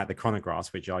mentioned like the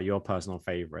chronographs, which are your personal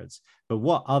favorites, but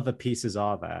what other pieces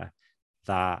are there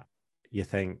that you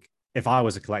think, if I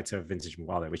was a collector of vintage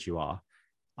Movado, which you are,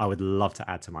 I would love to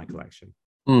add to my collection?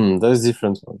 There's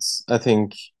different ones. I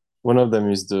think one of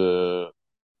them is the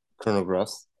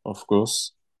chronograph, of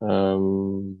course.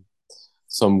 Some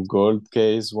gold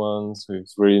case ones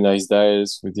with really nice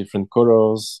dials with different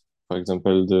colors. For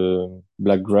example, the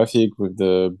black graphic with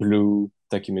the blue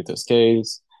tachymeter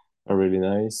scales are really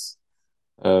nice.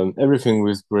 Everything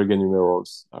with Breguet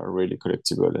numerals are really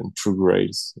collectible and true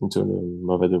grails into the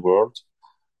Movado world.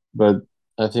 But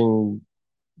I think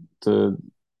the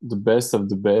best of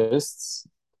the best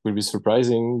will be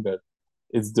surprising, but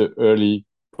it's the early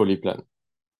polyplan,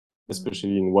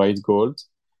 especially in white gold,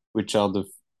 which are the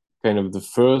kind of the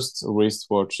first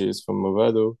wristwatches from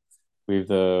Movado with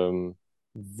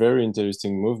very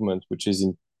interesting movement, which is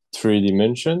in 3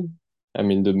 dimension. I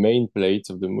mean, the main plate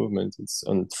of the movement is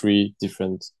on 3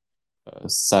 different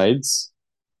sides,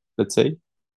 let's say.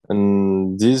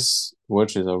 And these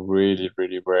watches are really,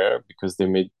 really rare because they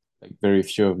made like very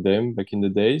few of them back in the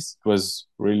days. It was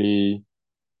really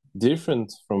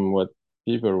different from what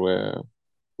people were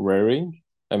wearing.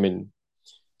 I mean,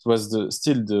 it was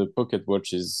still the pocket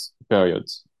watches period,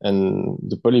 and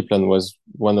the Polyplan was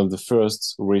one of the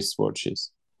first wristwatches.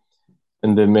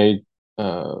 And they made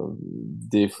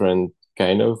different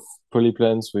kind of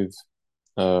Polyplans with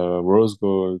rose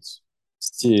gold,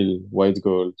 steel, white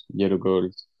gold, yellow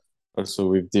gold, also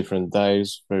with different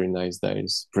dials, very nice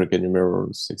dials, Breguet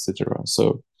numerals, etc.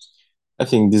 So I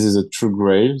think this is a true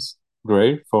grail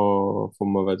for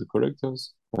Movado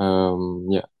collectors.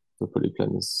 Yeah, the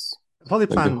Polyplan is like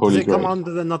the Polyplan, does holy it come grail.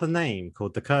 under another name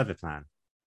called the Curvy Plan?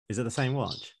 Is it the same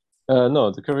watch?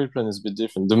 No, the curvy plan is a bit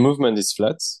different. The movement is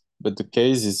flat, but the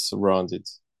case is rounded,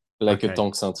 like a Okay.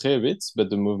 tank cintré a bit, but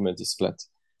the movement is flat.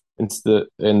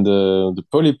 The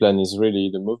polyplan is really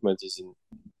the movement is in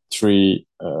 3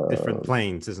 Different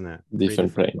planes, isn't it? Three different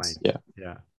different planes. planes. Yeah.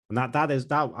 Yeah. And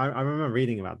I remember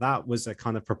reading about that was a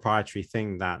kind of proprietary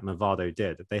thing that Movado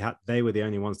did. They were the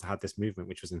only ones that had this movement,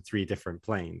 which was in 3 different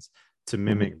planes to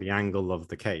mimic the angle of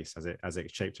the case as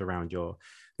it shaped around your.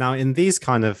 Now, in these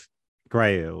kind of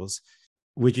grails,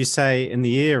 would you say in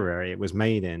the era it was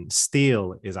made in,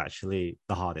 steel is actually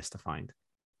the hardest to find,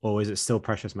 or is it still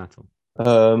precious metal?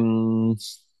 Um,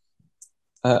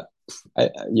 uh,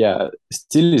 yeah,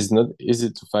 steel is not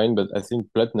easy to find, but I think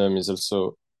platinum is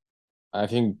also. I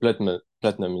think platinum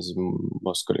is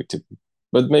most collectible,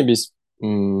 but maybe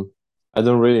I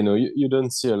don't really know. You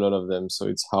don't see a lot of them, so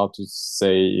it's hard to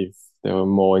say if there are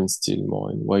more in steel, more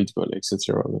in white gold,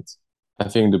 etc. But I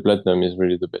think the platinum is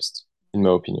really the best, in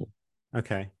my opinion.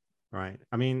 Okay, right.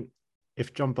 I mean,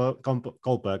 if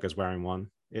Goldberg is wearing one,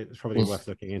 it's probably worth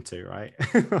looking into, right?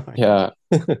 Yeah,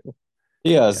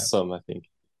 he Yeah, has some, I think,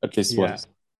 at least one.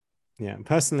 yeah, yeah.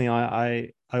 Personally,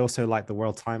 I also like the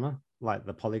world timer, like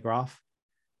the polygraph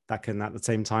that can at the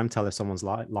same time tell if someone's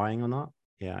lying or not.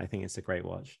 Yeah, I think it's a great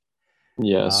watch.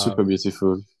 Yeah, super Um,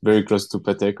 beautiful. Very close to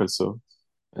Patek also,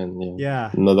 and yeah,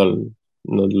 yeah, not a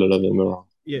lot of them around.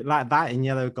 yeah, like that in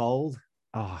yellow gold.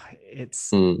 Oh,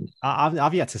 it's Mm.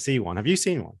 I've yet to see one. Have you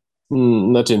seen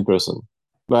one? Not in person,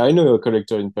 but I know a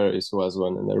collector in Paris who has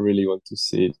one, and I really want to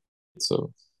see it.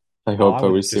 So I Oh, hope I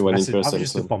will see one in I would person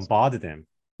just have soon. bombarded him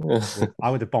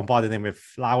I would have bombarded him with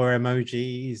flower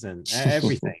emojis and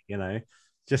everything,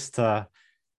 just to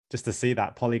just to see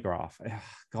that polygraph.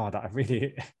 God, I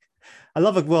really I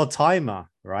love a world timer,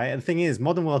 right? And the thing is,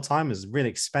 modern world timers is really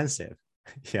expensive.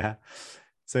 Yeah.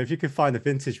 So if you could find a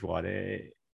vintage one,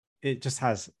 it just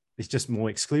has it's just more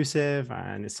exclusive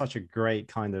and it's such a great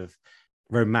kind of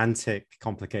romantic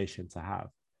complication to have.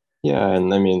 Yeah,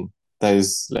 and I mean that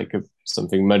is like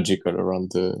something magical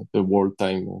around the world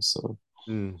time also,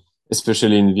 Mm.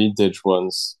 especially in vintage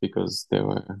ones because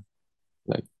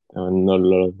like there were not a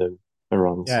lot of them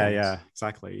around. Yeah, So yeah,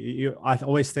 exactly. I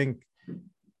always think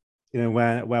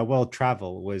where world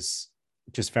travel was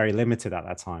just very limited at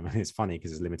that time. And it's funny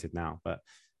because it's limited now, but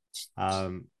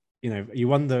um, you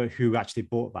wonder who actually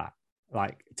bought that,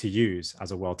 like to use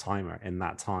as a world timer in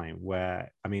that time.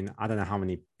 Where I mean, I don't know how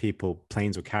many people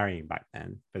planes were carrying back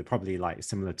then, but probably like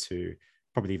similar to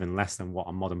probably even less than what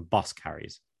a modern Boss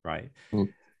carries, right? Mm.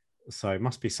 So it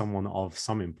must be someone of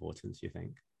some importance, you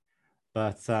think.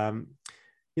 But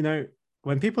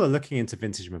when people are looking into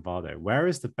vintage Movado, where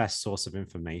is the best source of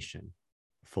information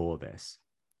for this?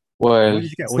 Well, Where did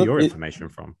you get all your information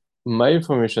from? My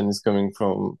information is coming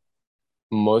from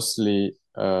mostly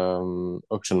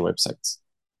auction websites.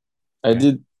 I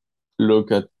did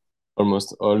look at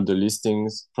almost all the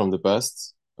listings from the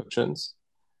past auctions,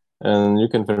 and you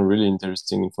can find really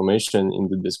interesting information in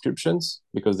the descriptions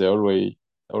because they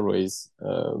always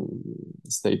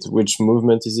state which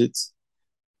movement is it.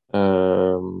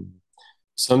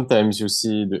 Sometimes you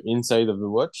see the inside of the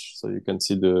watch, so you can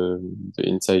see the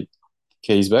inside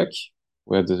case back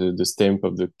where the stamp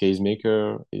of the case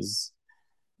maker is.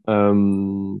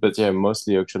 But yeah,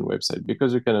 mostly auction website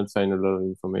because you cannot find a lot of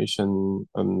information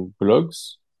on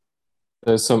blogs.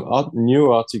 There's some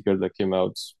new article that came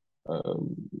out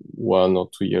 1 or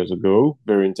 2 years ago,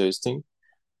 very interesting,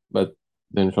 but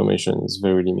the information is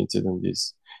very limited on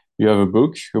this. You have a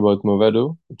book about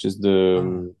Movado, which is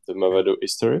the Movado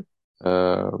history.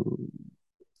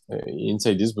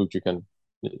 Inside this book,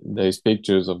 there's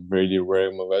pictures of really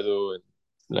rare Movado and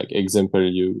like example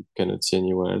you cannot see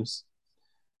anywhere else.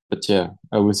 But yeah,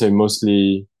 I would say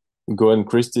mostly go on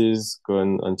Christie's, go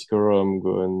on Antiquarium,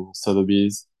 go on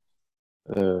Sotheby's,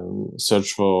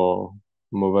 search for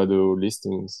Movado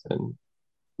listings, and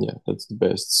yeah, that's the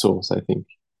best source I think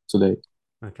today.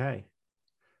 Okay.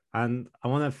 And I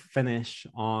want to finish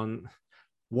on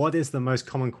what is the most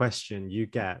common question you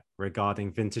get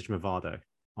regarding vintage Movado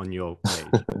on your page?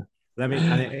 And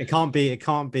it can't be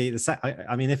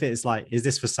I mean, if it's like, is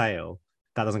this for sale?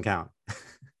 That doesn't count.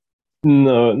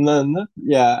 No, not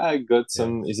yeah. I got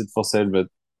some. Is it for sale? But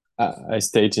I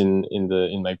state in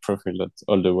my profile that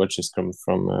all the watches come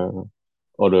from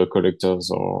other collectors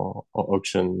or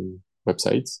auction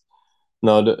websites.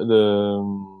 Now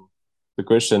the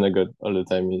question I got all the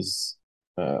time is,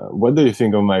 what do you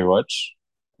think of my watch,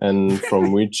 and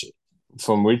from which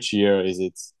year is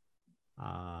it?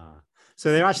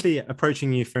 So they're actually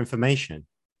approaching you for information.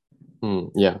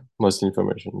 Yeah, most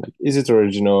information. Like, is it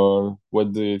original?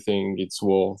 What do you think it's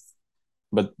worth?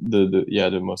 But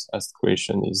the most asked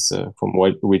question is from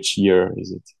which year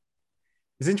is it?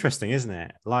 It's interesting, isn't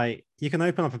it? Like, you can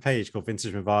open up a page called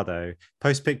Vintage Movado,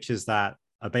 post pictures that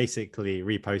are basically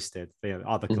reposted,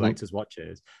 other collectors'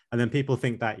 watches, and then people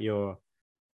think that you're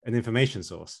an information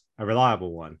source, a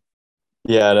reliable one.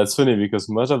 Yeah, that's funny because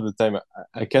most of the time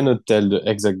I cannot tell the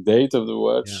exact date of the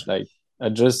watch. Like, I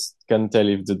just can tell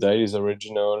if the dial is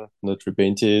original, not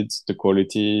repainted, the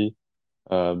quality,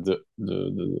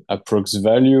 the approx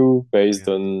value based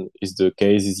on is the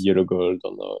case is yellow gold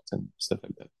or not, and stuff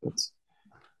like that. But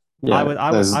yeah,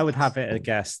 I would have it a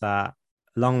guess that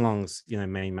Long Long's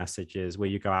main message is, will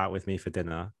you go out with me for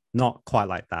dinner? Not quite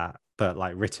like that, but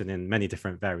like written in many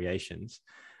different variations.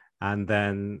 And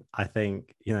then I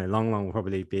think Long Long will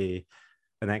probably be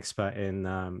an expert in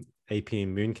AP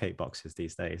and mooncake boxes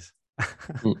these days.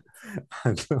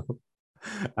 and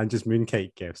just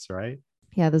mooncake gifts, right?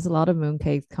 Yeah, there's a lot of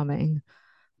mooncakes coming.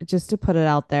 Just to put it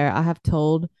out there, I have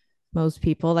told most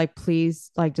people, like,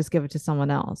 please, like, just give it to someone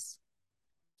else,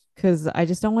 because I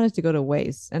just don't want it to go to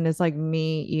waste. And it's like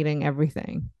me eating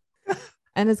everything.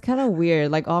 And it's kind of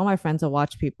weird. Like, all my friends are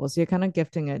watch people, so you're kind of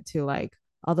gifting it to like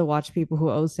other watch people who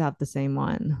also have the same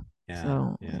one.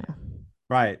 Yeah.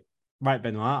 Right,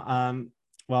 Benoit.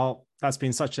 Well, that's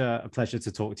been such a pleasure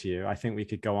to talk to you. I think we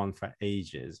could go on for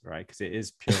ages, right? Because it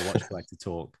is pure watch collector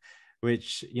talk,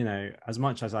 which, as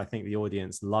much as I think the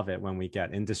audience love it when we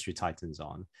get industry titans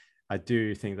on, I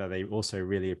do think that they also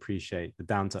really appreciate the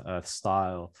down-to-earth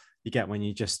style you get when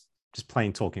you just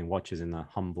plain talking watches in a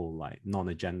humble, like,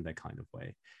 non-agenda kind of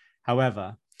way.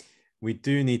 However, we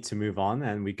do need to move on,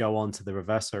 and we go on to the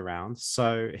reverso round.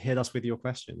 So hit us with your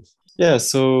questions. Yeah,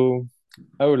 so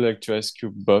I would like to ask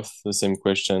you both the same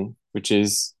question, which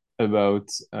is about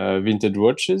vintage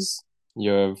watches.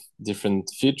 You have different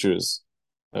features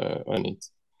on it.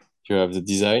 You have the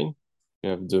design, you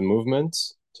have the movement,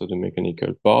 so the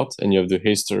mechanical part, and you have the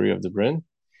history of the brand.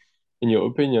 In your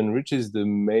opinion, which is the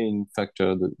main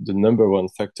factor, the number one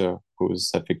factor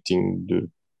who's affecting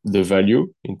the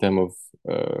value in terms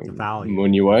of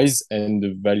money-wise, and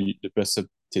the value, the perceived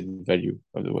value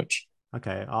of the watch?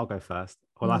 Okay, I'll go first.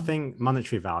 Well, I think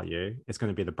monetary value is going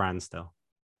to be the brand still,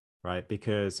 right?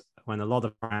 Because when a lot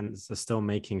of brands are still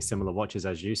making similar watches,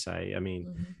 as you say, I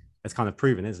mean, it's kind of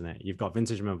proven, isn't it? You've got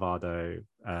vintage Movado,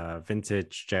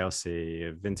 vintage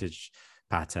JLC, vintage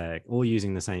Patek, all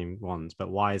using the same ones. But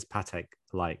why is Patek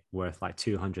like worth like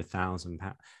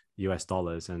 $200,000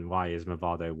 US, and why is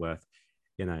Movado worth,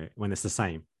 when it's the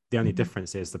same? The only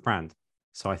difference is the brand.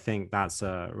 So I think that's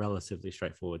a relatively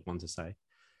straightforward one to say.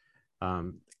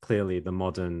 Clearly, the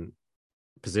modern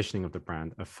positioning of the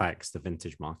brand affects the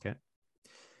vintage market.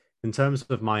 In terms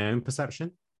of my own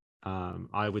perception,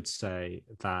 I would say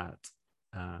that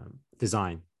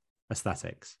design,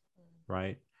 aesthetics,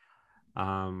 right?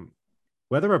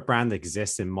 Whether a brand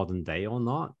exists in modern day or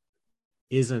not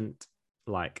isn't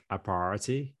like a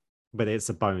priority, but it's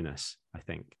a bonus, I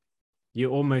think. You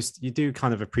do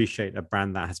kind of appreciate a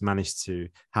brand that has managed to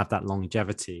have that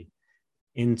longevity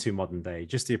into modern day,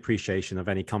 just the appreciation of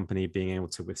any company being able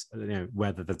to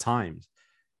weather the times.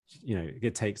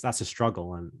 That's a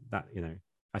struggle, and that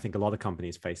I think a lot of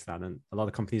companies face that, and a lot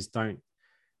of companies don't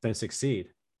succeed.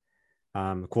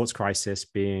 The quartz crisis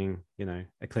being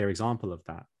a clear example of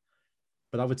that.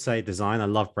 But I would say design. I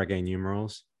love Breguet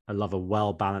numerals. I love a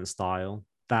well-balanced style.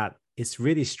 That it's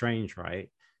really strange, right?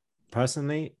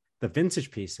 Personally, the vintage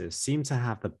pieces seem to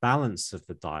have the balance of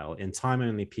the dial in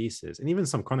time-only pieces, and even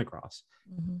some chronographs,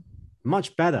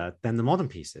 much better than the modern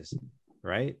pieces,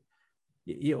 right?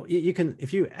 You can,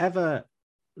 if you ever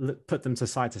put them to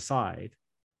side,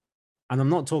 and I'm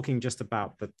not talking just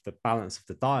about the balance of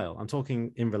the dial, I'm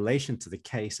talking in relation to the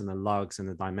case and the lugs and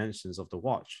the dimensions of the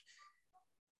watch.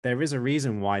 There is a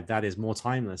reason why that is more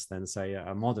timeless than, say,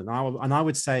 a modern. And I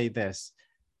would say this: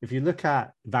 if you look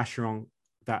at Vacheron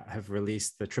that have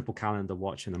released the triple calendar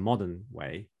watch in a modern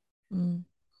way,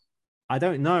 I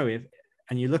don't know if,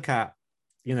 and you look at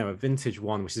a vintage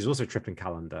one which is also triple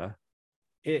calendar,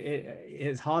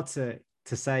 it's hard to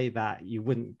say that you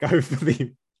wouldn't go for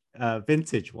the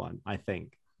vintage one. I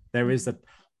think there is a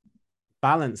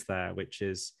balance there, which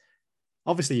is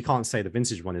obviously you can't say the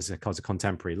vintage one is because of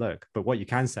contemporary look, but what you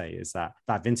can say is that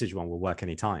vintage one will work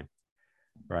anytime,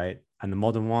 right? And the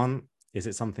modern one, is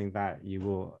it something that you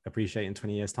will appreciate in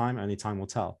 20 years time? Only time will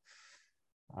tell.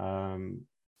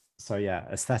 So yeah,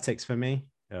 aesthetics for me,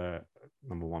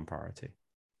 number one priority.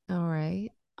 All right.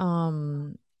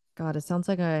 God, it sounds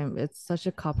like it's such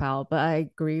a cop out, but I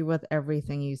agree with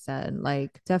everything you said.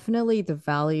 Like, definitely the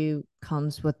value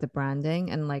comes with the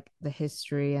branding and like the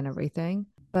history and everything.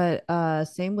 But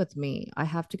same with me. I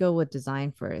have to go with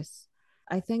design first.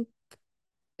 I think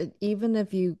even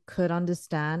if you could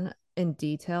understand in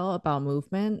detail about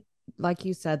movement, like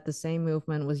you said, the same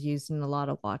movement was used in a lot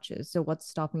of watches. So what's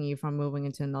stopping you from moving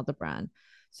into another brand?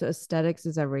 So aesthetics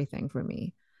is everything for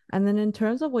me. And then in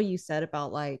terms of what you said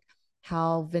about like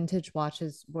how vintage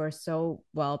watches were so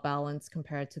well balanced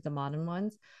compared to the modern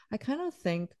ones, I kind of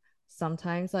think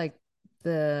sometimes like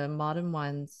the modern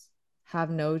ones have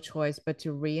no choice but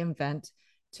to reinvent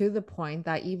to the point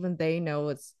that even they know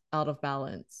it's out of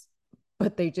balance,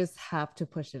 but they just have to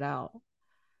push it out.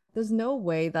 There's no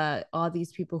way that all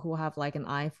these people who have like an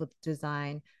eye for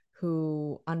design,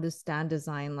 who understand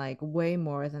design like way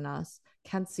more than us,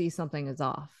 can't see something is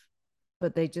off,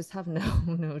 but they just have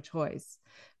no choice,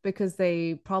 because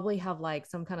they probably have like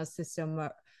some kind of system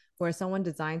where someone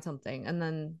designed something and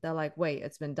then they're like, wait,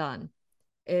 it's been done.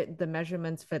 The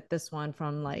measurements fit this one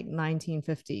from like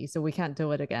 1950, so we can't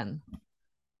do it again.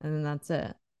 And then that's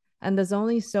it. And there's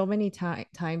only so many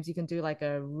times you can do like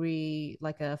a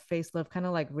facelift, kind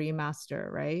of like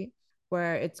remaster, right?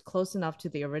 Where it's close enough to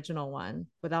the original one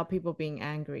without people being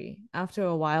angry. After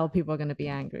a while, people are going to be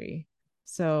angry.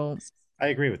 So I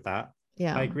agree with that.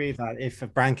 yeah, I agree that if a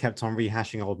brand kept on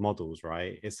rehashing old models,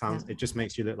 right, it just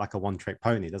makes you look like a one-trick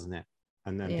pony, doesn't it?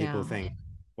 And then people think,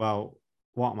 well,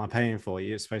 what am I paying for?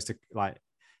 You're supposed to, like,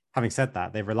 having said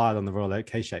that, they've relied on the Royal Oak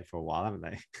K-shape for a while, haven't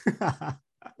they?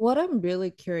 What I'm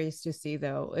really curious to see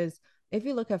though is if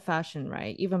you look at fashion,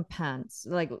 right? Even pants,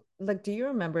 do you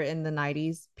remember in the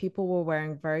 90s, people were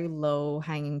wearing very low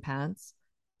hanging pants?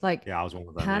 Like, yeah, I was one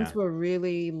of them. Pants were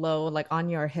really low, like on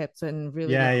your hips and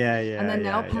really yeah, low. yeah. And then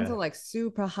now pants are like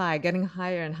super high, getting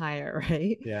higher and higher,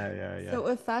 right? Yeah. So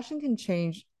if fashion can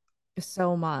change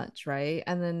so much, right?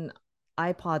 And then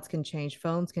iPods can change,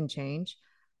 phones can change.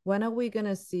 When are we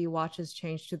gonna see watches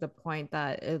change to the point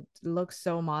that it looks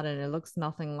so modern? It looks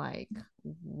nothing like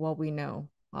what we know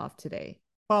of today.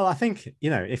 Well, I think,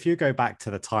 if you go back to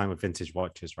the time of vintage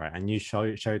watches, right, and you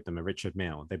showed them a Richard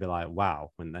Mille, they'd be like, wow,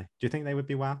 wouldn't they? Do you think they would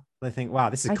be wow? They think, wow,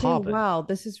 this is carbon. Think, wow,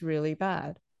 this is really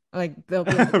bad. Like they'll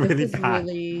be like, this really is bad.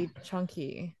 really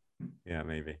chunky. Yeah,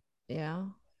 maybe. Yeah.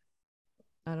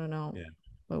 I don't know. Yeah.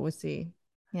 But we'll see.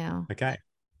 Yeah. Okay.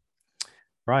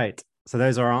 Right. So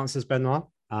those are our answers, Benoit.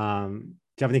 Do you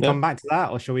have any come back to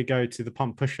that, or shall we go to the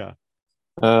pump pusher?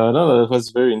 No, that was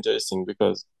very interesting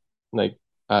because, like,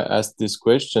 I asked this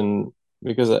question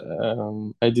because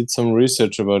I did some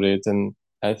research about it, and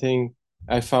I think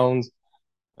I found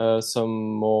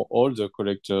some more older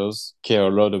collectors care a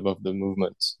lot about the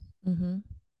movement. Mm-hmm.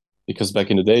 because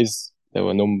back in the days there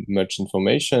were no much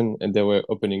information, and they were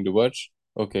opening the watch.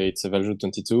 Okay, it's a Valjoux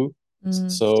 22,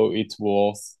 Mm. so it's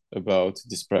worth about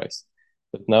this price.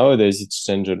 But nowadays it's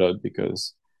changed a lot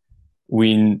because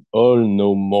we all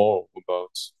know more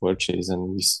about watches, and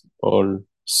we all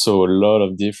saw a lot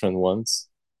of different ones,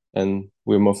 and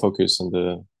we're more focused on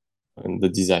the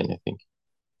design, I think,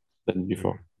 than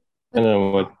before. I But don't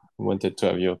know what wanted to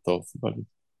have your thoughts about it,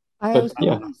 I but also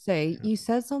yeah. want to say you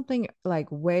said something like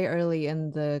way early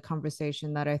in the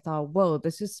conversation that I thought, whoa,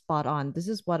 this is spot on. This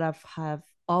is what I've have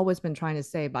always been trying to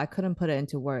say, but I couldn't put it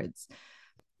into words.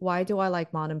 Why do I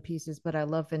like modern pieces, but I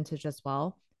love vintage as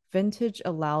well? Vintage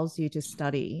allows you to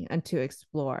study and to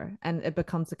explore, and it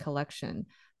becomes a collection.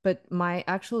 But my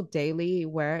actual daily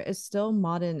wear is still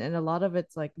modern, and a lot of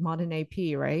it's like modern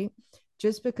AP, right?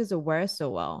 Just because it wears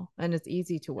so well and it's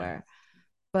easy to Yeah. wear.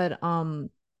 But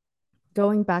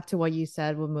going back to what you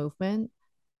said with movement,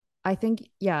 I think,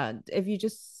 yeah, if you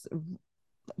just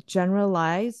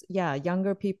generalize, yeah,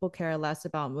 younger people care less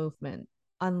about movement.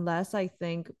 Unless I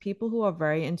think people who are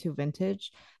very into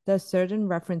vintage, there's certain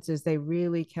references they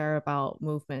really care about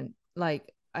movement.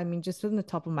 Like, I mean, just from the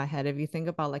top of my head, if you think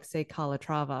about, like, say,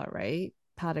 Calatrava, right?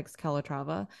 Patek's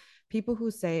Calatrava, people who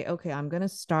say, okay, I'm going to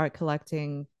start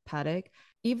collecting Patek,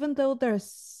 even though there's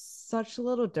such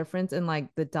little difference in like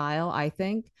the dial, I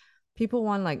think people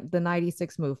want like the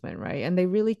 96 movement, right? And they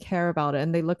really care about it.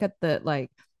 And they look at the like,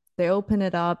 they open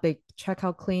it up, they check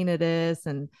how clean it is,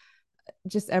 and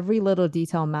just every little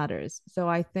detail matters. So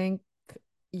I think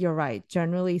you're right.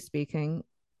 Generally speaking,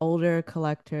 older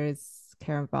collectors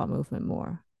care about movement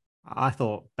more. I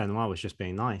thought Benoit was just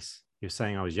being nice. He was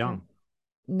saying I was young.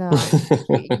 No,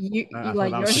 you I thought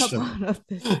like that was you're just not a, part of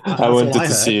this. I that's all wanted I to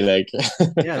heard. see like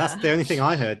Yeah, that's Yeah. the only thing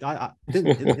I heard. I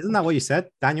didn't. Isn't that what you said,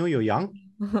 Daniel? You're young.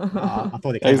 I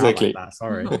thought it came out like exactly. that.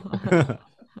 Sorry.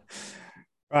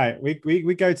 Right,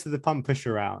 we go to the pump push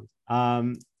around.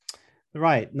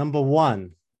 Right, number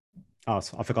one. Oh,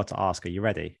 so I forgot to ask. Are you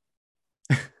ready?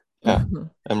 Yeah,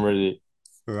 I'm ready.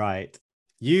 Right,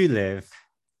 you live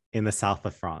in the south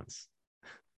of France,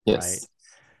 right? Yes.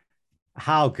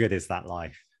 How good is that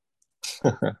life?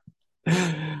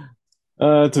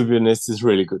 To be honest, it's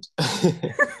really good.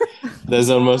 There's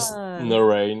almost Yeah. no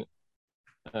rain.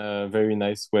 Very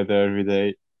nice weather every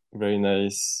day. Very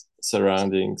nice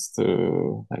surroundings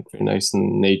to like very nice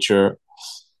nature.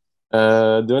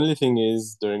 The only thing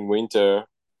is during winter,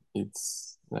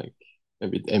 it's like a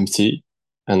bit empty,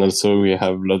 and also we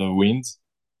have a lot of wind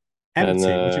and Empty.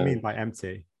 What do you mean by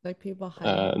empty? Like people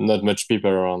hiding. not much people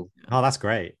around. Oh, that's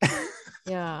great.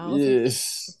 Yeah, I was like,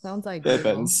 Yes, sounds ideal.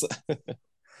 depends.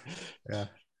 Yeah.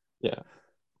 Yeah,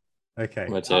 Okay.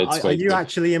 but yeah, it's Are quite you good.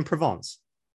 actually in Provence?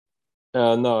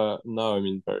 No, now I'm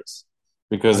in Paris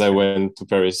because I Okay. went to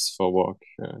Paris for work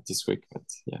this week. But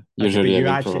yeah, Okay, but usually I'm you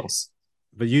in actually, Provence.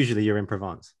 but usually you're in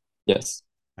Provence. Yes.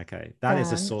 Okay, that is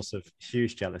a Dan, source of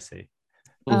huge jealousy.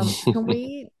 can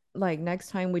we like next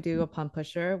time we do a pump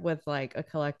pusher with like a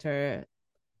collector,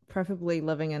 preferably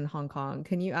living in Hong Kong,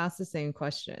 can you ask the same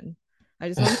question? I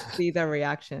just want to see their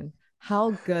reaction. How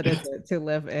good is it to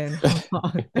live in Hong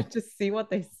Kong? And just see what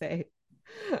they say.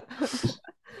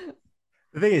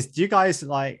 The thing is, do you guys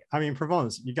like? I mean,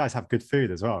 Provence, you guys have good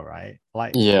food as well, right?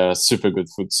 Like, Yeah, super good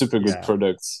food, super good yeah,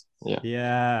 products. Yeah.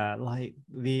 yeah, like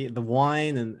the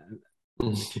wine and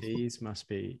the cheese must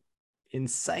be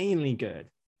insanely good,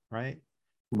 right?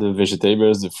 The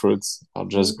vegetables, the fruits are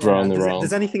just Yeah. grown Does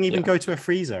around. anything even Yeah. go to a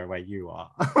freezer where you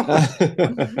are?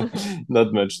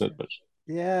 Not much, not much.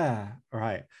 Yeah,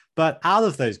 right. But out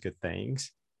of those good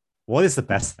things, what is the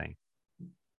best thing?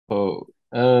 Oh,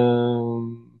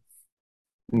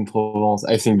 in Provence,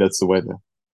 I think that's the weather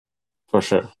for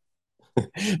sure.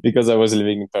 Because I was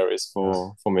living in Paris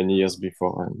for many years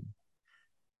before, and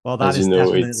Well, that as you is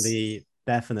know, it's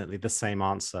definitely the same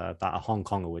answer that a Hong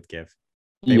Konger would give.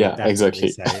 They would yeah, definitely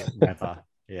exactly. say weather.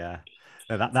 Yeah.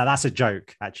 No, that's a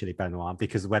joke, actually, Benoit,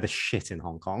 because the weather's shit in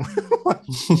Hong Kong.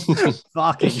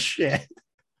 Fucking shit.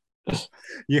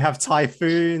 You have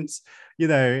typhoons,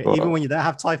 even Well, when you don't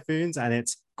have typhoons and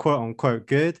it's quote unquote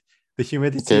good, the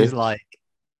humidity is okay. like Yeah.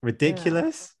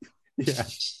 ridiculous. Yeah.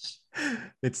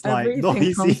 It's like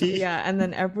Everything comes, noisy. yeah, and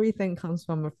then everything comes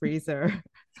from a freezer.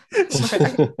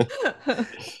 Right.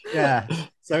 Yeah.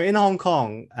 So in Hong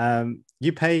Kong,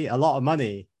 you pay a lot of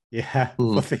money, yeah, for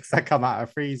Mm, things that come out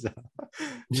of freezer.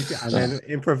 And then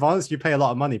in Provence, you pay a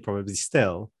lot of money probably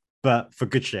still, but for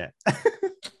good shit.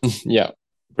 yeah,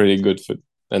 pretty good food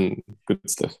and good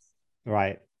stuff.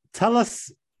 Right. Tell us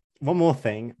one more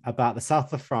thing about the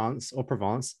south of France or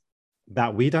Provence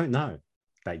that we don't know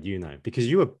that you know, because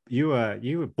you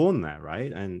were born there,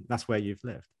 right? And that's where you've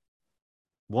lived.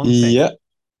 One thing. Yeah.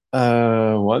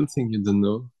 One thing you don't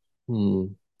know.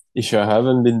 If you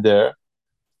haven't been there,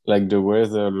 like the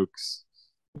weather looks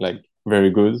like very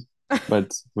good,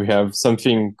 but we have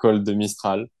something called the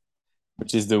Mistral,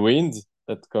 which is the wind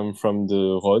that come from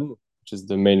the Rhône, which is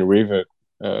the main river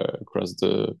across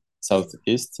the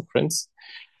southeast of France,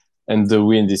 and the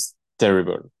wind is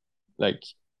terrible. Like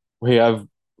we have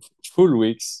full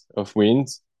weeks of wind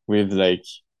with like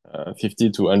 50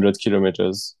 to 100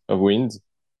 kilometers of wind,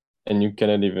 and you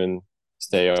cannot even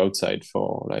stay outside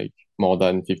for like more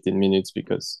than 15 minutes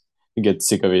because you get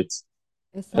sick of it.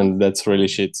 It sounds And that's really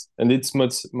shit. And it's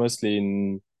mostly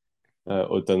in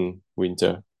autumn,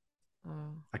 winter.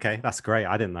 Okay, that's great.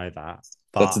 I didn't know that.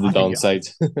 That's But the downside.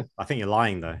 I think you're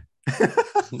lying though.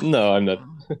 No, I'm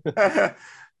not.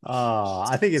 Oh,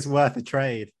 I think it's worth a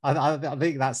trade. I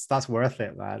think that's worth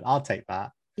it, man. I'll take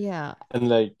that. yeah. And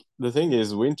like the thing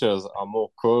is, winters are more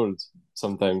cold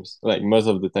sometimes, like most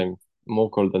of the time, more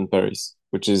cold than Paris,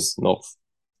 which is north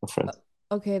of France.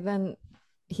 Okay, then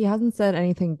he hasn't said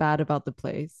anything bad about the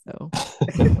place, so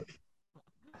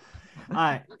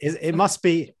It must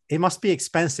be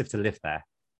expensive to live there.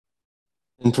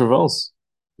 In Provence?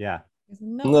 Yeah.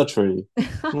 no. Not really.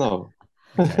 No.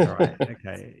 Okay, all right.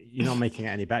 Okay. You're not making it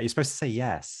any better. You're supposed to say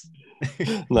yes.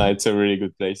 No, it's a really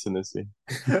good place, honestly.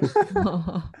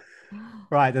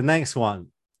 Right, the next one.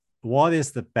 What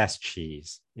is the best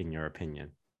cheese in your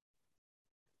opinion?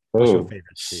 What's your Oh,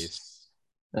 favorite cheese?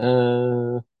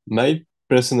 my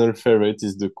personal favorite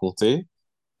is the Comté,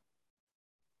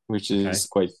 which Okay. is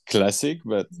quite classic,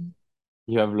 but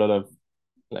you have a lot of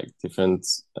like different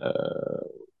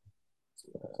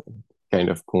kind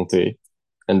of Comté,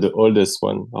 and the oldest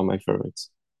one are my favorites.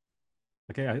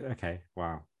 Okay. Okay.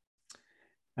 Wow.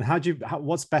 And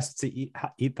what's best to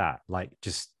eat that? Like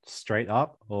just straight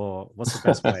up, or what's the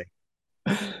best way?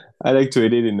 I like to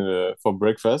eat it for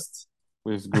breakfast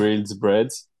with grilled bread,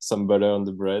 some butter on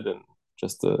the bread, and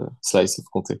just a slice of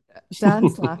Comté.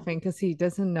 Dan's laughing because he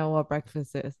doesn't know what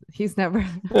breakfast is. He's never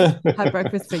had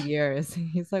breakfast for years.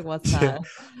 He's like, what's that?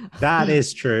 That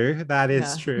is true. That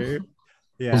is Yeah. true.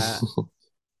 Yeah.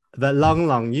 The long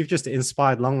long, you've just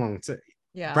inspired long long to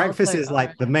Yeah, I was breakfast like, is all like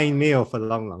right. the main meal for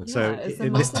long long. Yeah, So it's the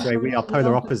in most this way, we are important polar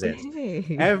meal of the opposites.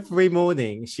 day. Every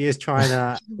morning, she is trying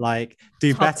to like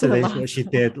do Top to better the than what last. she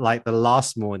did like the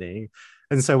last morning.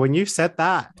 And so when you said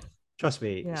that, trust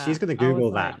me, Yeah, she's gonna I was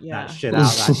Google like, that yeah. shit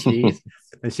out, that cheese,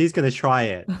 and she's gonna try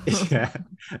it. Yeah.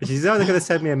 She's only gonna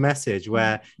send me a message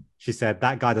where she said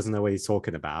that guy doesn't know what he's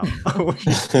talking about.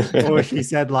 Or she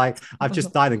said, like, I've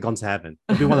just died and gone to heaven.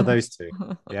 It'll be one of those two.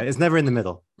 Yeah, it's never in the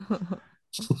middle.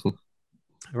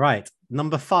 Right.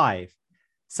 Number 5.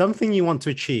 Something you want to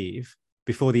achieve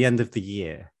before the end of the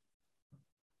year.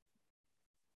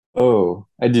 Oh,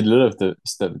 I did a lot of the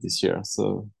stuff this year,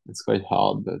 so it's quite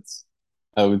hard, but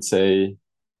I would say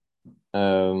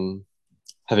um,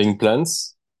 having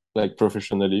plans like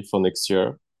professionally for next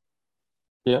year.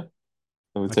 Yeah,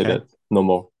 I would say Okay. that. No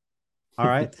more. All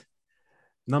right.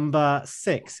 Number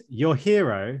 6, your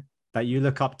hero that you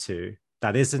look up to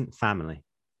that isn't family.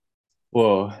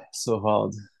 Whoa, so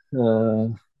hard.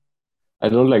 Uh, I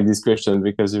don't like this question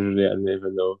because usually I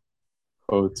never know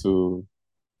how to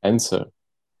answer.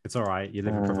 It's all right. You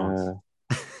live in Provence.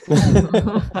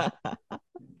 Uh,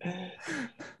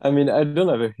 I mean, I don't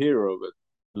have a hero, but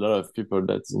a lot of people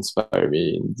that inspire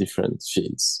me in different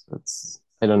fields. But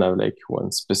I don't have like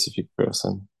one specific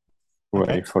person who I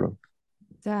Okay. follow.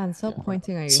 Dan, stop Yeah.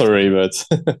 pointing at yourself. Sorry, but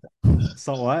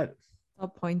So what?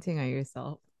 Stop pointing at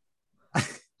yourself.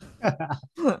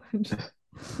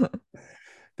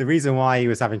 The reason why he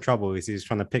was having trouble is he was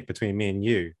trying to pick between me and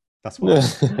you. That's why.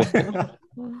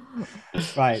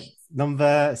 Right.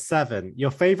 Number 7, your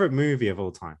favorite movie of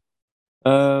all time.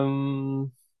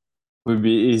 would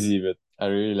be easy, but I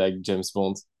really like James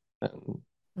Bond. And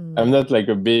I'm Mm. not like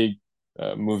a big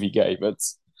movie guy, but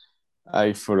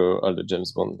I follow all the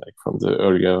James Bond, like from the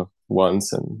earlier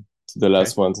ones and to the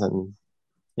last ones, and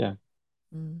yeah.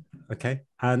 Mm. Okay.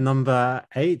 And number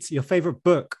 8, your favorite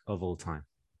book of all time.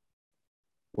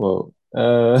 Well,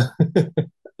 I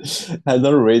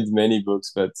don't read many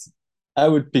books, but I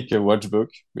would pick a watch book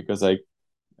because I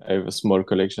have a small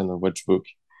collection of watch book,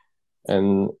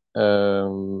 and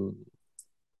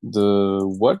the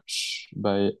Watch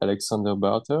by Alexander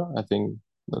Barter. I think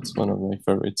that's one of my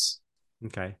favorites.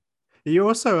 Okay. You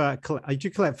also do you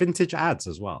collect vintage ads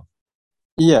as well?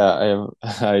 Yeah, I have,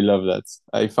 I love that.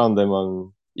 I found them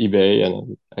on eBay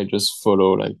and I just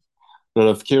follow like a lot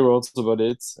of keywords about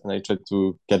it and I try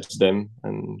to catch them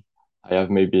and I have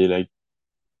maybe like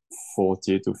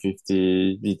 40 to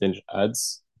 50 vintage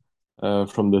ads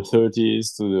from the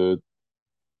 30s to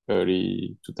the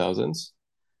early 2000s,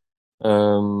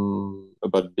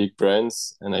 about big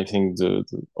brands, and I think the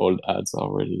old ads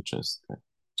are really just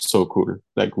so cool.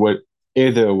 Like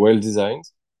either well designed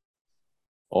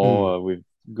or with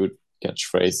good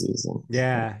catchphrases. And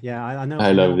I know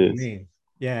I love what you this. mean.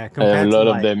 Yeah, I have a compared to lot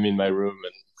of like them in my room,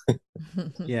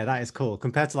 and yeah, that is cool.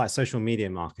 Compared to like social media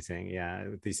marketing, yeah,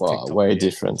 these wow, TikTok way videos.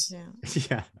 different. Yeah.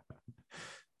 Yeah,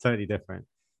 totally different.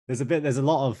 There's a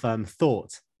lot of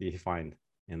thought that you find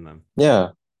in them. Yeah,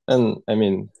 and I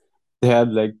mean, they had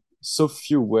like so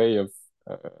few way of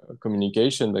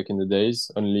communication back in the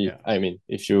days. Only, Yeah. I mean,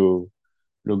 if you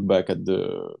look back at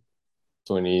the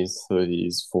 20s,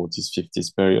 30s, 40s,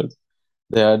 50s period,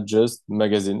 they had just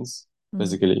magazines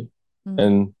basically,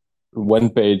 and one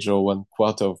page or one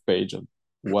quarter of page of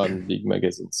one big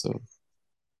magazine. So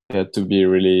they had to be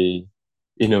really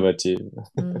innovative.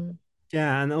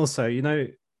 Yeah, and also, you know,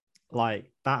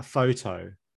 like that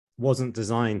photo wasn't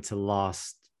designed to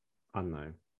last, I don't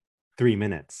know, 3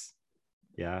 minutes.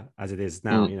 Yeah, as it is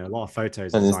now. You know, a lot of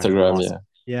photos are And designed to Instagram, last.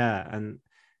 yeah. Yeah,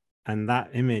 and that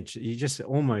image, you just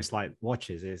almost like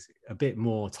watches is a bit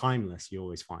more timeless. You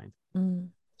always find,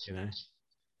 you know,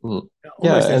 almost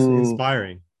Yeah, and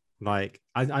inspiring. Like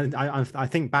I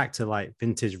think back to like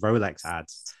vintage Rolex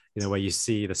ads, you know, where you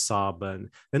see the sub, and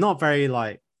they're not very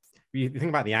like, you think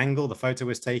about the angle the photo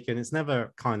was taken, it's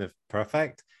never kind of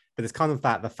perfect, but it's kind of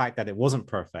the fact that it wasn't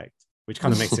perfect, which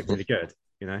kind of makes it really good,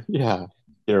 you know. yeah,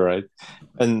 you're right.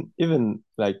 And even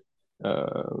like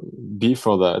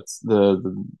before that,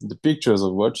 the pictures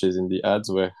of watches in the ads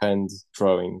were hand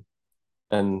drawing,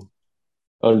 and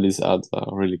all these ads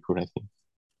are really cool, I think.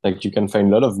 Like you can find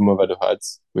a lot of Movado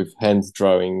ads with hand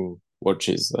drawing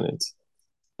watches on it,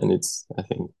 and it's, I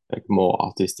think, like more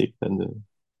artistic than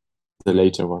the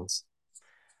later ones.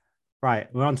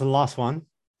 Right, we're on to the last one.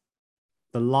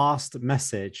 The last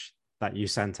message that you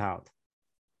sent out.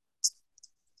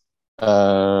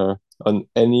 On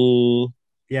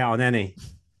On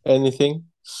anything.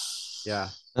 Yeah.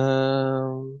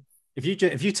 Um, If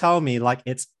you tell me like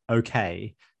it's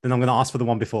okay, then I'm gonna ask for the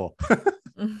one before.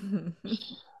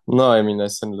 no, I mean I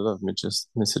send a lot of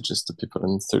messages to people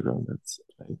on Instagram. But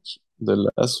like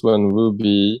the last one will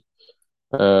be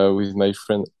with my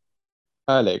friend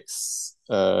Alex,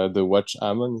 the watch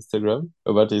am on Instagram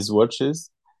about his watches,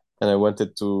 and I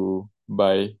wanted to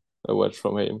buy a watch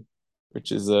from him,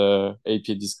 which is a AP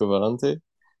Disco Volante,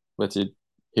 but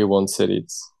he won't sell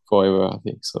it forever, I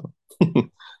think. So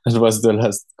that was the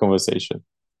last conversation.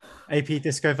 AP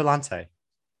Disco Volante.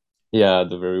 Yeah,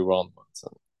 the very round ones,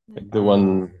 like the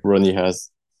one Ronnie has.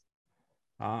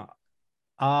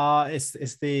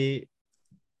 It's the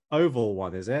oval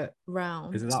one, is it?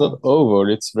 Round. Is it It's that not one? oval,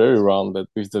 it's very round, but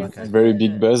with the It's like very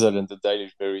big bezel and the dial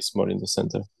is very small in the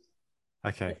center.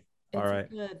 Okay. It's All right.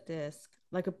 like a disc,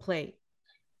 like a plate.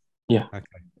 Yeah.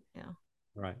 Okay. Yeah.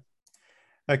 All right.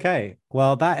 Okay.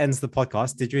 Well, that ends the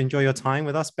podcast. Did you enjoy your time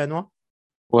with us, Benoit?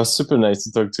 It was super nice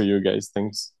to talk to you guys.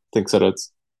 Thanks. Thanks a lot.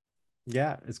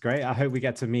 Yeah, it's great. I hope we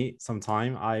get to meet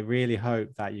sometime. I really hope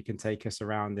that you can take us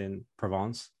around in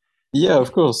Provence. Yeah,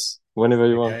 of course. Whenever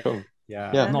you want, come.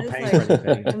 Yeah, Yeah. I'm not Ben is paying for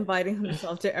anything. inviting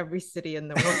himself to every city in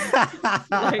the world.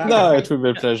 Like, No, it will be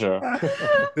a pleasure.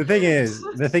 The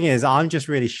thing is, I'm just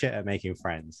really shit at making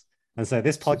friends. And so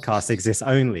this podcast exists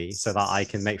only so that I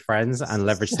can make friends and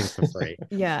leverage things for free.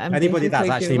 Yeah. And anybody that's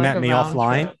basically actually do, like, met a me round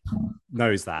offline trip.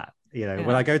 knows that. You know, Yeah.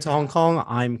 when I go to Hong Kong,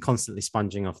 I'm constantly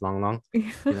sponging off Long Long. You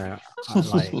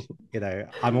know,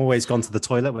 I'm always gone to the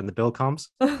toilet when the bill comes.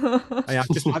 I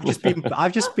mean,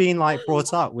 I've just been like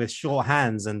brought up with short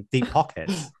hands and deep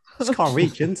pockets. Just can't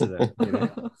reach into them, you know.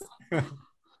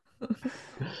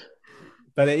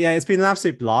 But it's been an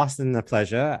absolute blast and a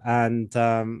pleasure. And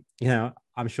you know,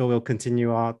 I'm sure we'll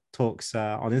continue our talks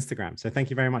on Instagram. So thank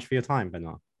you very much for your time,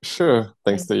 Benoit. Sure.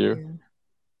 Thanks to you.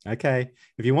 Okay.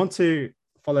 If you want to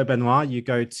follow Benoit, you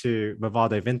go to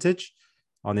Movado Vintage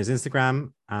on his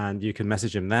Instagram and you can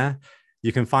message him there.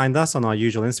 You can find us on our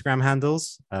usual Instagram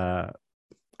handles.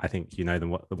 I think you know them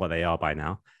what they are by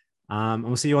now. And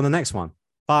we'll see you on the next one.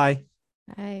 Bye.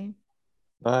 Bye.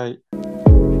 Bye.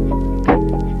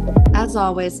 As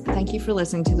always, thank you for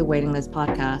listening to the Waiting List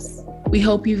podcast. We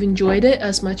hope you've enjoyed it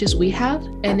as much as we have.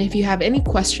 And if you have any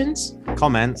questions,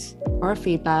 comments, or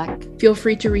feedback, feel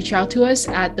free to reach out to us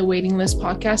at the Waiting List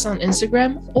Podcast on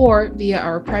Instagram or via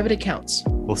our private accounts.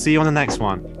 We'll see you on the next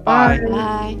one. Bye.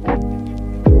 Bye.